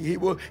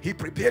 He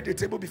prepared the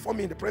table before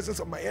me in the presence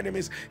of my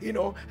enemies, you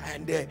know,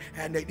 and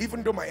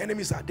even though my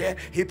enemies are there,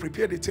 he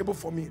prepared the table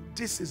for me.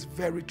 This is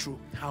very true.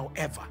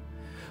 However,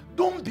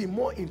 don't be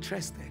more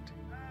interested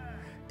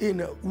in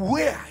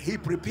where he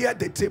prepared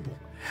the table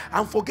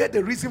and forget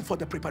the reason for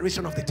the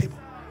preparation of the table.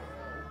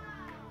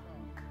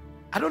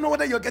 I don't know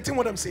whether you're getting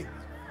what I'm saying,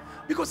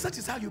 because that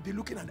is how you'll be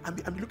looking at. I'm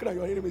looking at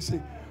your enemy and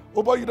say,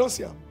 oh boy, you don't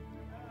see him.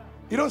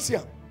 You don't see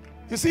him.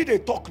 You see, they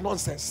talk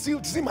nonsense.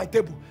 See my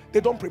table,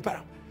 they don't prepare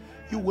them.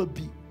 You will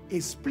be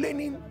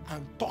explaining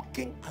and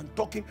talking and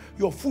talking.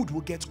 Your food will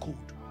get cold.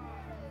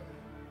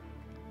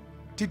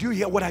 Did you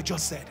hear what I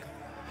just said?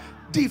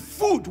 The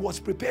food was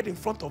prepared in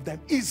front of them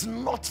is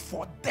not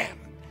for them.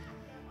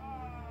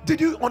 Did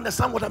you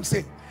understand what I'm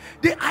saying?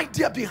 The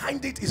idea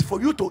behind it is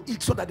for you to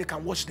eat so that they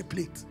can wash the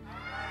plate.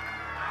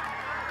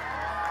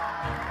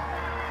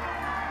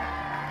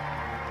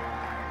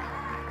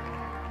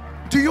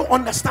 Do you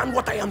understand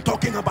what I am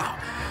talking about?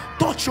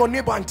 Touch your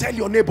neighbor and tell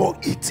your neighbor,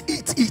 eat,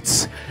 eat,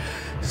 eat.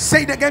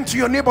 Say it again to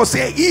your neighbor,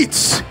 say eat.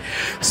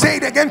 Say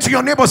it again to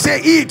your neighbor,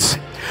 say eat.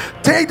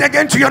 Say it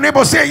again to your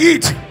neighbor, say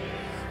eat.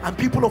 And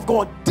people of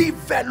God,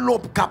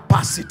 develop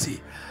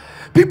capacity.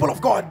 People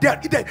of God,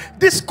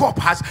 this cup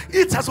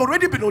has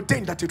already been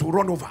ordained that it will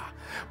run over.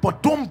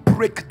 But don't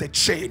break the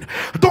chain.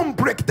 Don't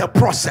break the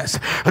process.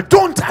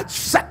 Don't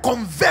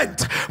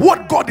circumvent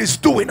what God is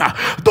doing.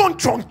 Don't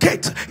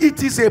truncate.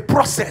 It is a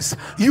process.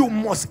 You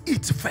must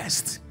eat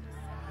first.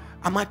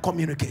 Am I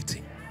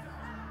communicating?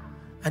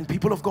 And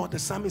people of God, the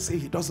psalmist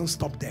says he doesn't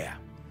stop there.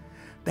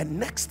 The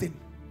next thing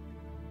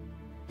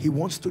he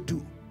wants to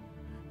do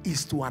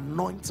is to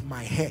anoint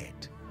my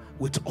head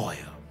with oil.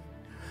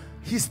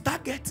 His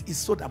target is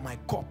so that my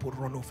cup will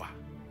run over.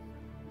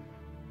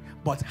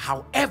 But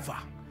however,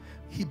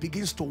 he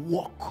begins to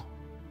walk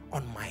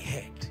on my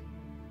head.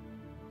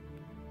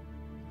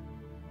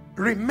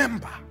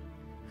 Remember,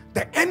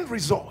 the end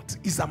result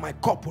is that my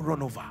cup will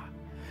run over.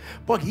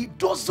 But he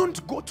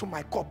doesn't go to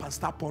my cup and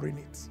start pouring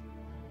it.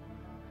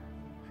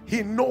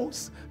 He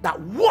knows that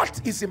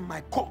what is in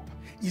my cup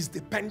is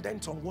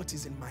dependent on what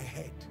is in my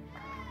head.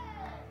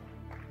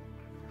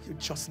 You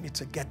just need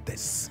to get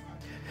this.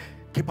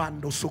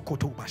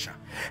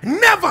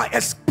 Never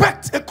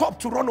expect a cup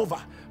to run over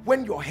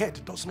when your head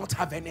does not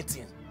have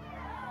anything.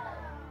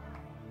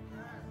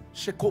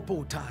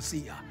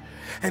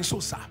 And so,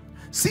 sir,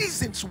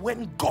 seasons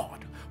when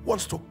God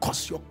wants to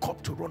cause your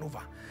cup to run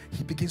over,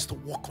 he begins to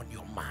work on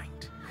your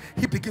mind.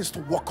 He begins to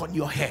work on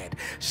your head.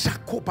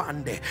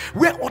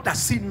 Where others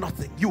see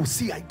nothing, you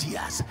see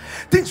ideas.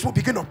 Things will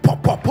begin to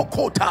pop up.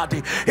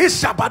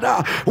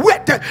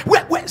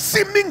 Where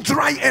seeming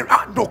dry and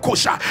no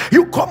kosher,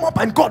 you come up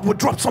and God will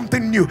drop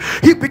something new.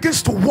 He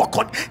begins to work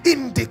on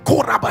in the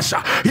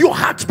korabasha. Your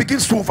heart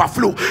begins to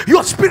overflow.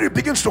 Your spirit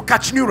begins to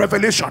catch new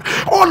revelation.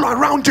 All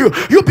around you,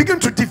 you begin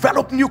to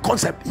develop new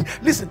concept.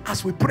 Listen,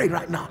 as we pray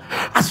right now,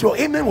 as your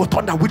amen will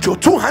thunder with your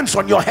two hands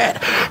on your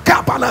head,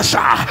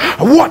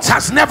 what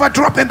has never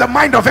dropped in the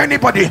mind of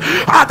anybody,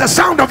 at the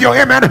sound of your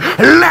amen,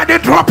 let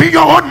it drop in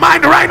your own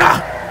mind right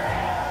now.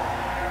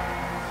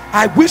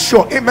 I wish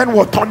your amen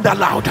will thunder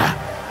louder.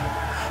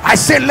 I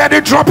say let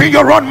it drop in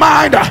your own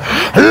mind.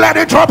 Let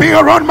it drop in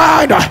your own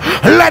mind.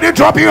 Let it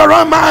drop in your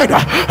own mind.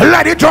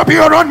 Let it drop in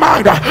your own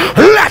mind.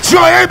 Let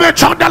your amen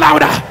thunder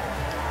louder.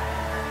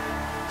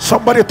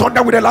 Somebody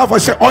thunder with a loud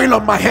voice, say oil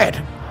on my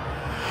head.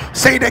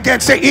 Say it again,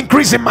 say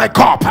increase in my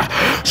cup.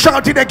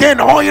 Shout it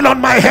again, oil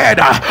on my head.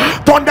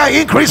 Thunder,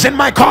 increase in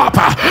my cup.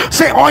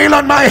 Say oil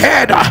on my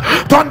head.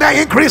 Thunder,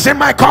 increase in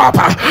my cup.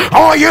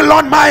 Oil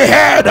on my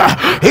head.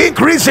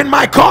 Increase in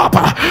my cup.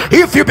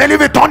 If you believe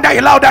it, thunder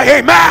louder,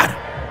 amen.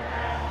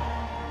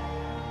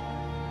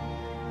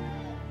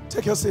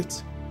 Take your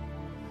seat.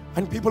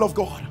 And people of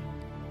God,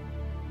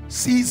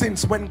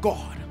 seasons when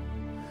God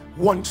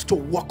wants to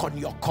work on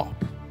your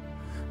cup,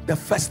 the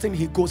first thing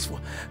he goes for,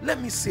 let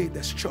me say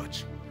this,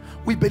 church,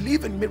 we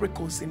believe in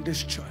miracles in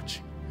this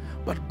church,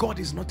 but God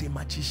is not a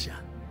magician.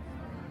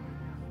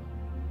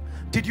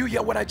 Did you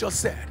hear what I just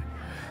said?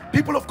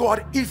 People of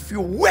God, if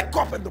you wake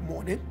up in the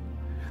morning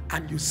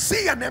and you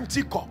see an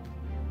empty cup,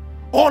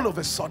 all of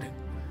a sudden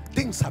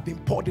things have been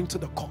poured into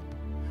the cup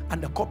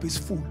and the cup is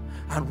full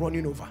and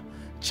running over,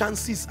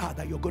 chances are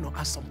that you're going to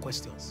ask some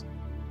questions.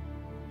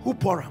 Who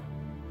poured them?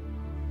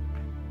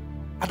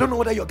 I don't know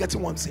whether you're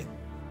getting what I'm saying.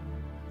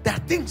 There are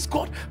things,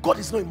 God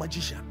is not a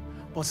magician,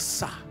 but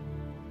sir,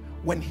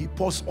 when he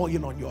pours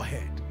oil on your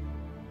head,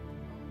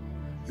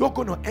 you're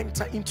going to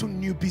enter into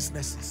new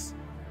businesses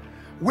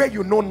where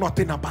you know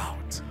nothing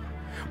about,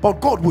 but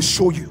God will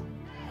show you,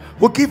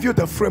 will give you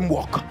the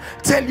framework,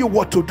 tell you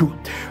what to do.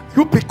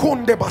 He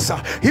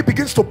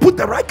begins to put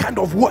the right kind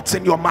of words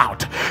in your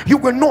mouth. You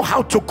will know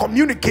how to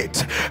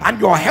communicate, and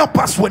your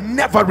helpers will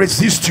never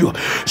resist you. The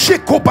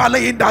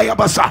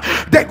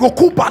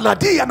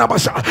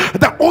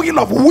oil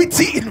of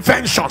witty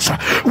inventions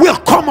will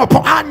come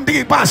upon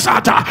the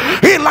basata.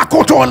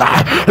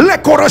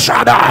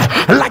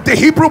 Like the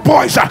Hebrew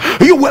boys,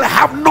 you will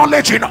have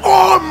knowledge in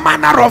all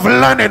manner of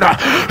learning.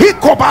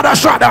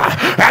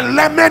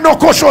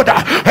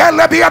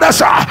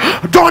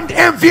 Don't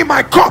envy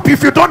my cup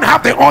if you don't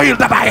have the oil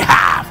that I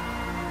have.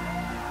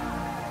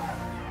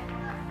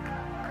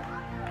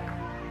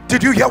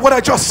 Did you hear what I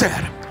just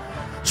said?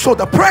 So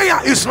the prayer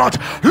is not,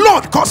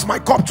 Lord, cause my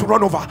cup to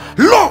run over.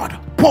 Lord,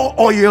 pour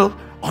oil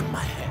on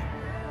my head.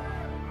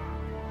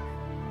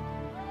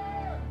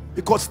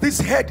 Because this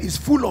head is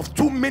full of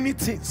too many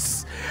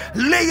things,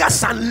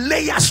 layers and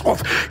layers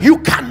of, you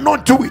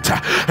cannot do it,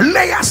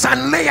 layers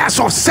and layers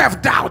of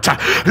self-doubt,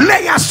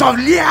 layers of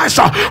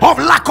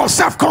lack of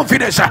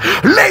self-confidence,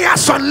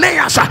 layers and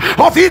layers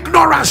of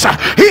ignorance.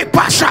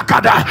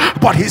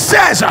 But he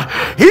says,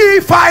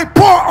 if I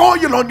pour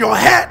oil on your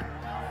head,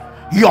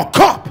 your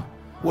cup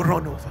will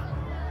run over.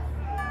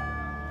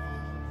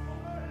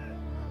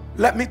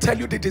 Let me tell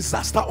you the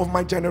disaster of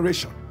my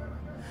generation.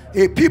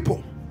 A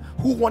people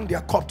who want their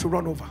cup to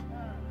run over,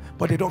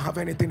 but they don't have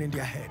anything in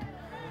their head.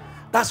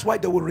 That's why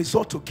they will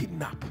resort to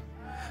kidnap.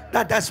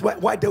 That's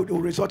why they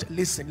will resort.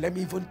 Listen, let me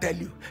even tell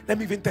you.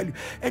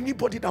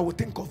 Anybody that will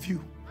think of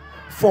you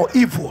for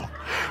evil,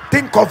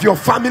 think of your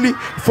family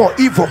for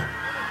evil,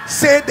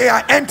 say they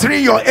are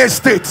entering your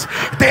estate,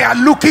 they are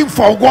looking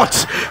for what?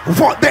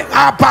 For they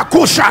are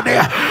bakusha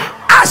there.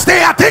 As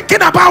they are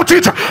thinking about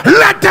it,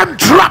 let them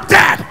drop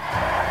dead.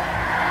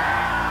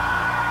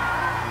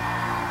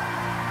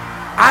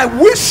 I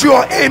wish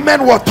your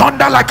amen will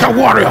thunder like a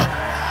warrior.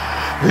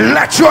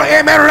 Let your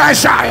amen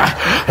rise higher.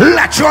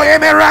 Let your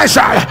amen rise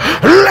higher.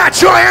 Let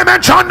your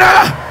amen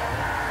thunder.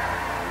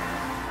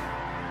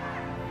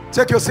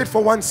 Take your seat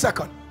for 1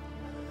 second.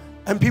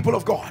 And people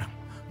of God,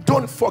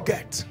 don't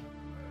forget,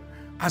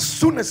 as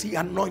soon as he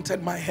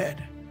anointed my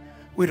head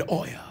with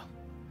oil,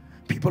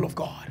 people of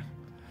God,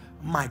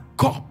 my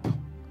cup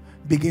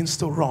begins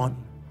to run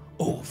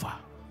over.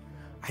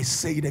 I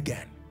say it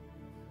again.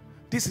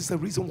 This is the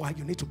reason why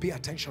you need to pay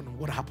attention on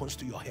what happens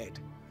to your head.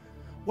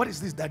 What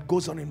is this that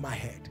goes on in my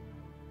head?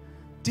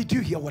 Did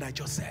you hear what I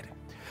just said?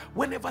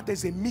 Whenever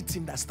there's a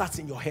meeting that starts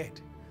in your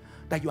head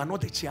that you are not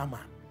the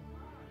chairman,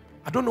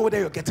 I don't know whether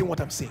you're getting what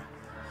I'm saying.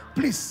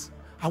 Please,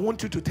 I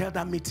want you to tell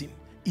that meeting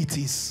it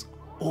is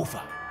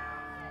over.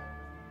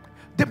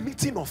 The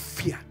meeting of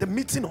fear, the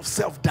meeting of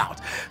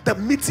self-doubt, the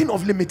meeting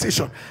of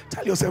limitation.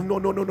 Tell yourself, no,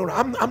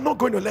 I'm not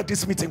going to let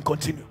this meeting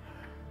continue,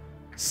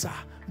 sir.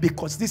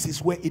 Because this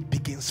is where it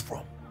begins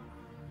from.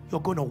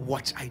 You're going to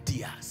watch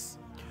ideas.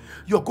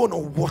 You're going to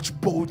watch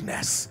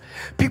boldness.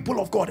 People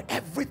of God,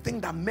 everything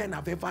that men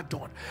have ever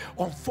done,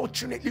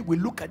 unfortunately, we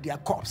look at their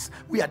cups.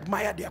 We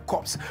admire their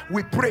cups.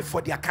 We pray for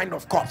their kind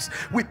of cups.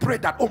 We pray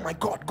that, oh my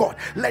God, God,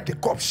 let the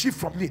cup shift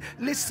from me.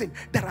 Listen,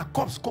 there are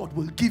cups God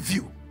will give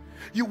you.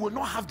 You will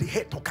not have the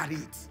head to carry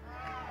it.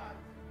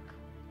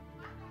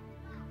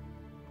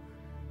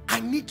 I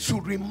need to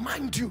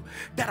remind you,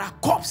 there are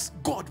cups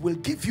God will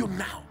give you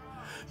now.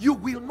 You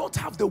will not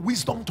have the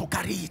wisdom to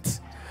carry it.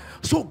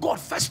 So God,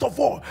 first of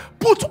all,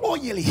 put oil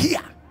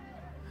here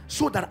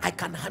so that I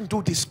can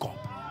handle this cup.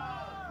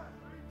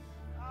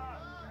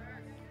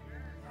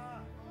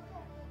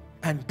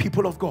 And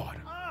people of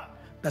God,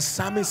 the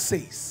psalmist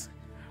says,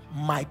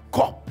 my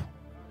cup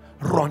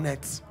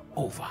runneth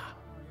over.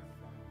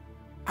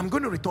 I'm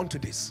going to return to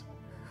this,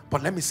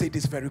 but let me say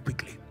this very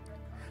quickly.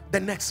 The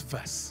next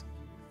verse,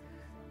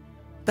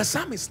 the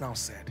psalmist now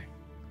said,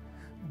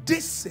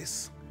 this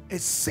is a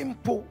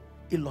simple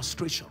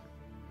illustration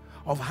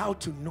of how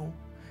to know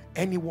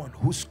anyone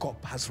whose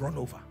cup has run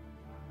over.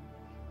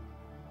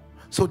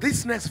 So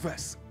this next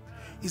verse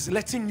is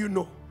letting you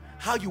know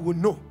how you will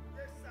know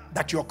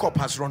that your cup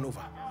has run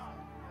over.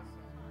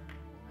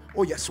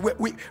 Oh yes,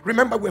 we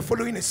remember we're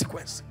following a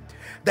sequence.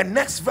 The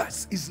next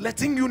verse is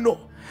letting you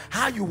know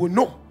how you will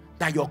know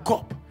that your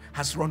cup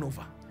has run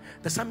over.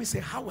 The psalmist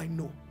said, how I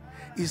know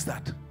is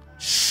that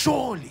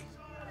surely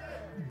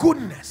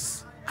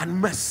goodness and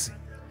mercy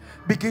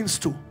begins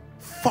to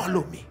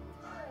follow me.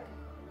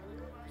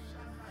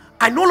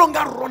 I no longer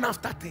run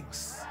after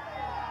things.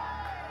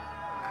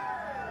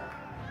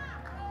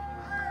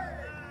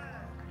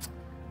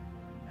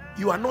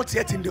 You are not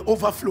yet in the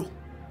overflow.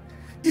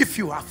 if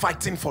you are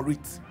fighting for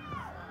it.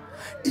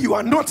 You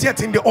are not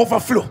yet in the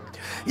overflow.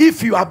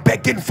 If you are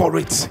begging for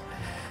it,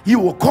 you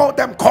will call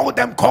them.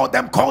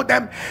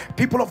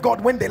 People of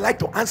God, when they like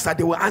to answer,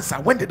 they will answer.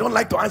 When they don't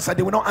like to answer,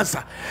 they will not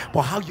answer.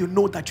 But how you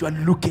know that you are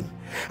looking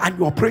and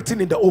you're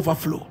operating in the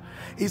overflow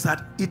is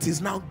that it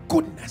is now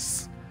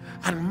goodness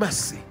and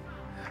mercy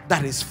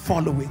that is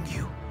following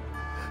you.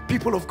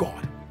 People of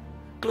God,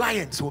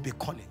 clients will be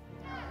calling.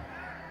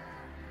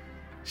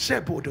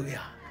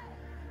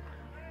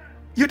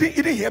 You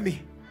didn't hear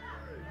me?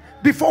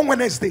 Before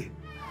Wednesday,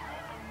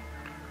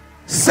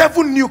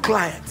 7 new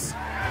clients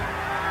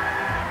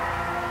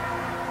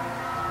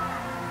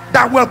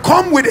that will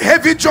come with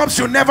heavy jobs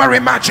you never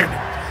imagined.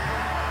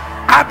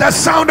 At the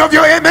sound of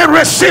your amen,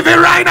 receive it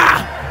right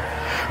now.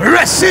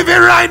 Receive it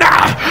right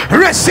now.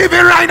 Receive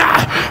it right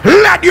now.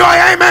 Let your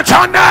amen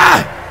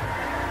thunder.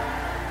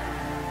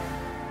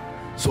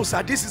 So,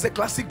 sir, this is a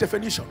classic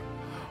definition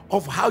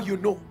of how you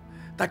know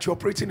that you're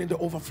operating in the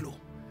overflow.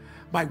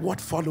 By what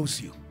follows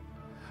you,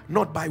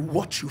 not by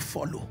what you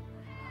follow.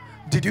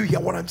 Did you hear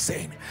what I'm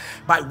saying?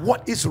 By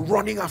what is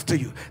running after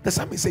you. The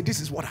psalmist said,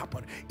 this is what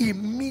happened.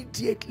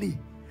 Immediately,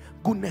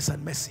 goodness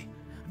and mercy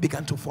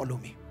began to follow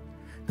me.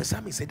 The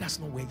psalmist said, that's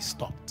not where he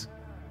stopped.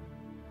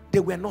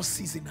 They were not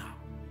seasonal.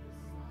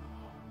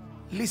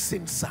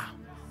 Listen, sir.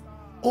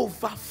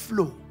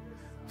 Overflow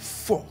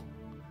for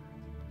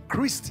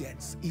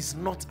Christians is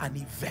not an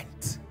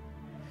event.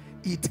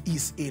 It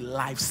is a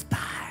lifestyle.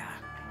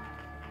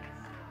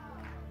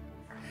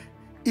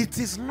 It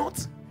is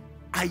not,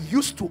 I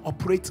used to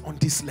operate on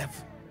this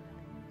level.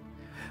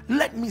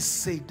 Let me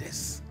say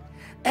this.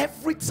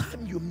 Every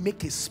time you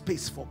make a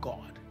space for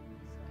God,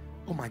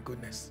 oh my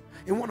goodness,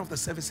 in one of the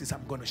services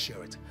I'm going to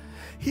share it,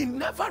 he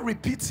never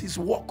repeats his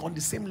work on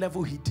the same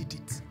level he did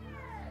it.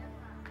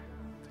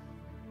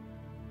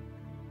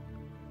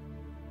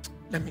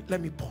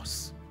 Let me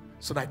pause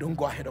so that I don't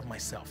go ahead of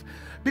myself,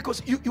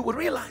 because you will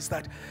realize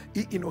that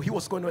he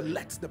was going to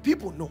let the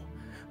people know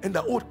in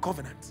the old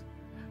covenant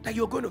that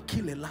you're going to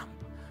kill a lamb,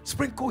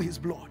 sprinkle his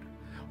blood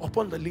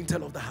upon the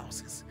lintel of the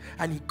houses,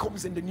 and he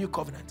comes in the new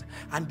covenant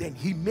and then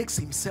he makes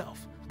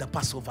himself the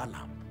Passover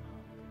lamb.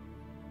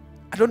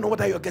 I don't know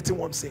whether you're getting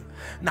what I'm saying.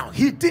 Now,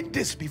 he did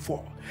this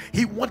before.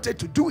 He wanted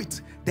to do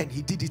it, then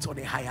he did it on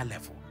a higher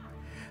level.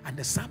 And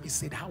the psalmist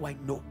said, how I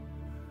know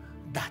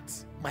that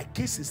my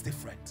case is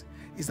different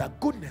is that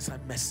goodness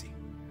and mercy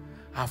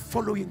are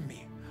following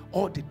me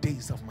all the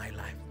days of my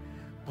life.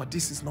 But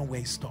this is not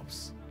where it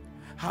stops.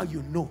 How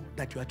you know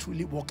that you are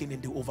truly walking in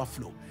the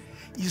overflow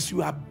is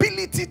your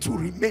ability to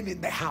remain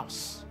in the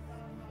house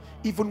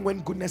even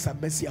when goodness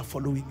and mercy are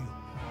following you.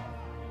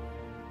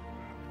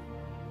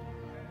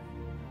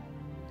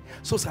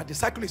 So, sir, the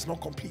cycle is not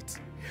complete.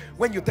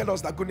 When you tell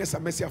us that goodness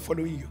and mercy are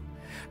following you,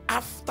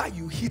 after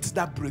you hit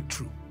that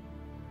breakthrough,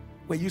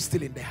 were you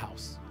still in the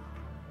house?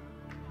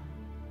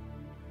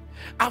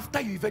 After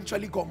you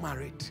eventually got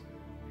married,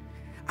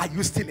 are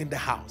you still in the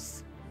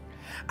house?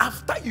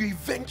 After you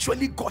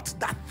eventually got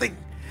that thing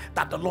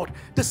that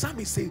the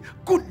psalmist says,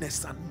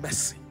 goodness and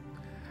mercy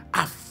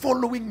are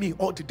following me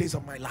all the days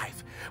of my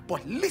life.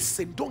 But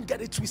listen, don't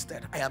get it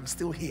twisted. I am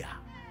still here.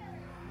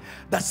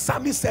 The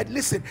psalmist said,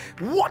 listen,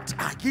 what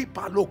are ye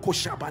paloko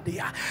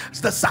shabadia?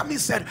 The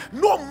psalmist said,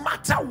 no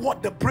matter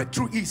what the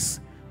breakthrough is,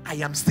 I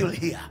am still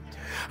here.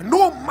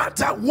 No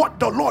matter what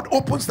the Lord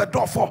opens the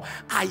door for,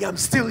 I am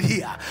still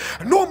here.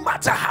 No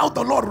matter how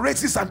the Lord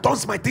raises and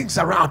turns my things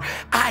around,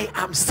 I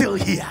am still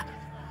here.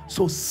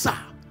 So, sir,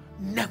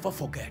 never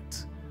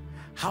forget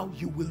how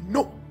you will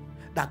know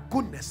that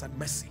goodness and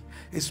mercy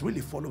is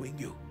really following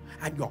you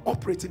and you're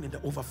operating in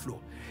the overflow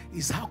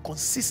is how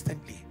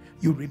consistently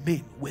you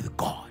remain with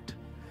God,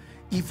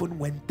 even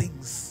when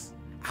things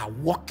are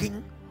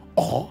working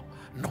or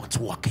not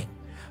working.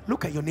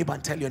 Look at your neighbor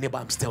and tell your neighbor,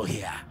 I'm still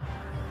here.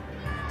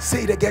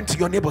 Say it again to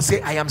your neighbor.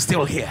 Say, I am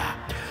still here.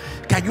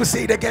 Can you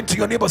say it again to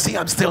your neighbor? Say,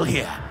 I'm still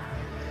here.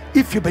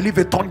 If you believe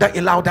it, thunder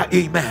a louder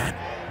amen.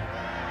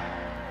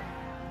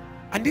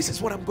 And this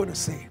is what I'm going to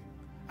say.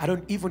 I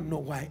don't even know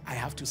why I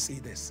have to say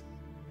this.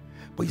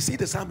 But you see,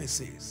 the psalmist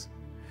says,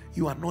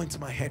 you anoint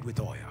my head with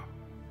oil.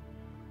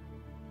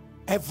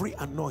 Every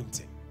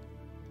anointing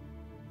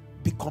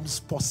becomes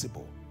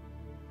possible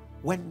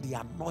when the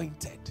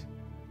anointed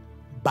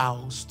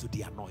bows to the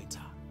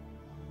anointer.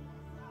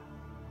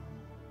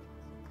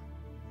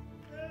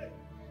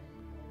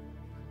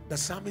 The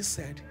psalmist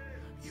said,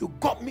 you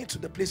got me to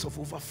the place of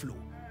overflow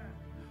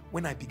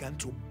when I began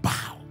to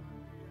bow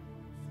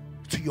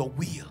to your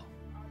will.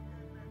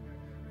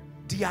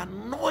 The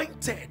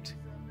anointed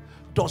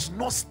does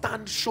not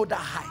stand shoulder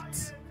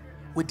height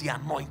with the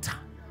anointer.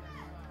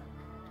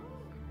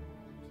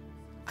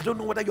 I don't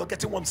know whether you're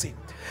getting what I'm saying.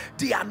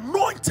 The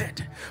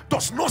anointed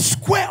does not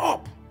square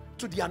up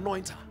to the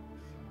anointer.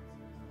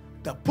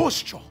 The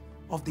posture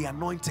of the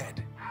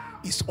anointed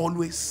is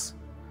always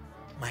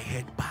my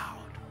head bowed.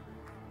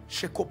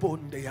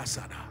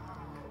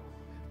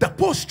 The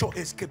posture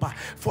is keba.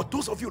 For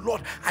those of you,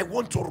 Lord, I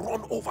want to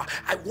run over.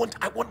 I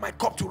want my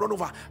cup to run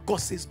over. God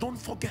says, don't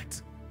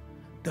forget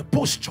the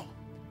posture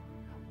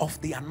of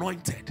the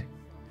anointed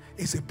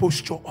is a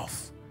posture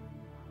of.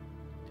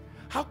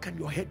 How can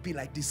your head be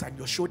like this and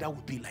your shoulder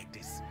will be like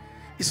this?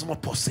 It's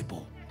not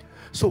possible.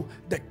 So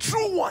the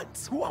true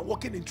ones who are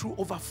walking in true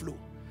overflow,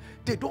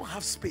 they don't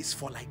have space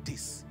for like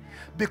this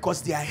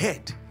because their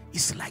head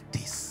is like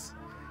this.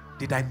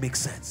 Did I make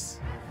sense?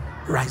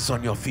 Rise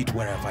on your feet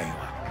wherever you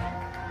are.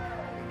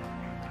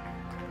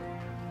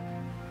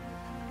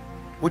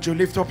 Would you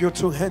lift up your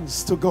two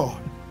hands to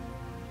God?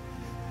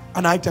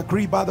 And I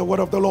decree by the word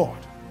of the Lord,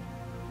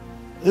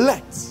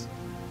 let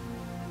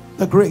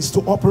the grace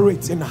to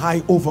operate in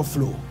high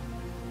overflow,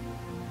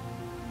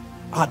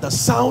 at the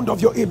sound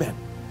of your amen,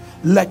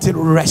 let it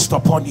rest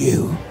upon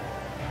you.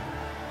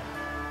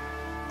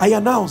 I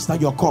announce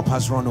that your cup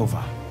has run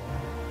over.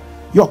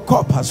 Your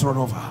cup has run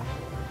over.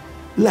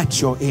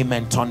 Let your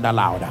amen thunder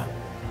louder.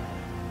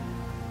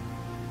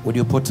 Would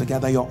you put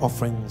together your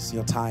offerings,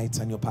 your tithes,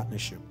 and your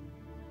partnership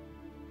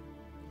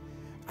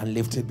and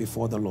lift it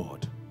before the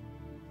Lord?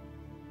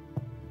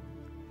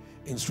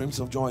 In Streams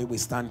of Joy, we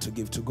stand to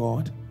give to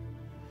God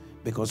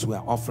because we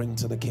are offering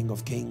to the King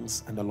of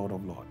Kings and the Lord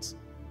of Lords.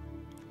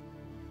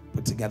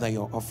 Put together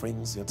your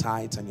offerings, your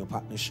tithes, and your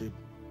partnership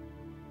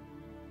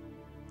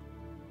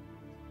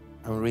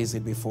and raise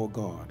it before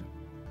God.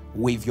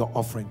 Wave your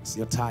offerings,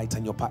 your tithe,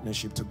 and your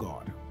partnership to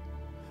God.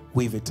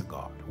 Wave it to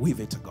God. Wave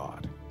it to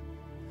God.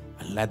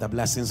 And let the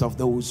blessings of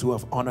those who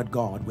have honored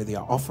God with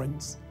their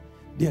offerings,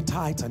 their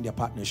tithe, and their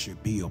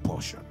partnership be your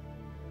portion.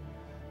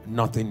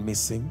 Nothing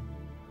missing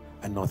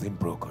and nothing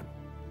broken.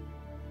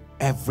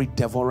 Every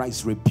devourer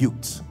is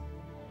rebuked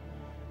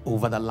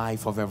over the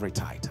life of every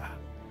tither.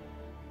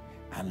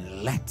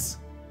 And let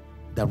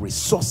the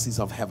resources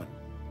of heaven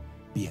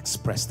be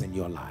expressed in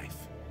your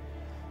life.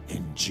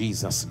 In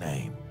Jesus'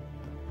 name.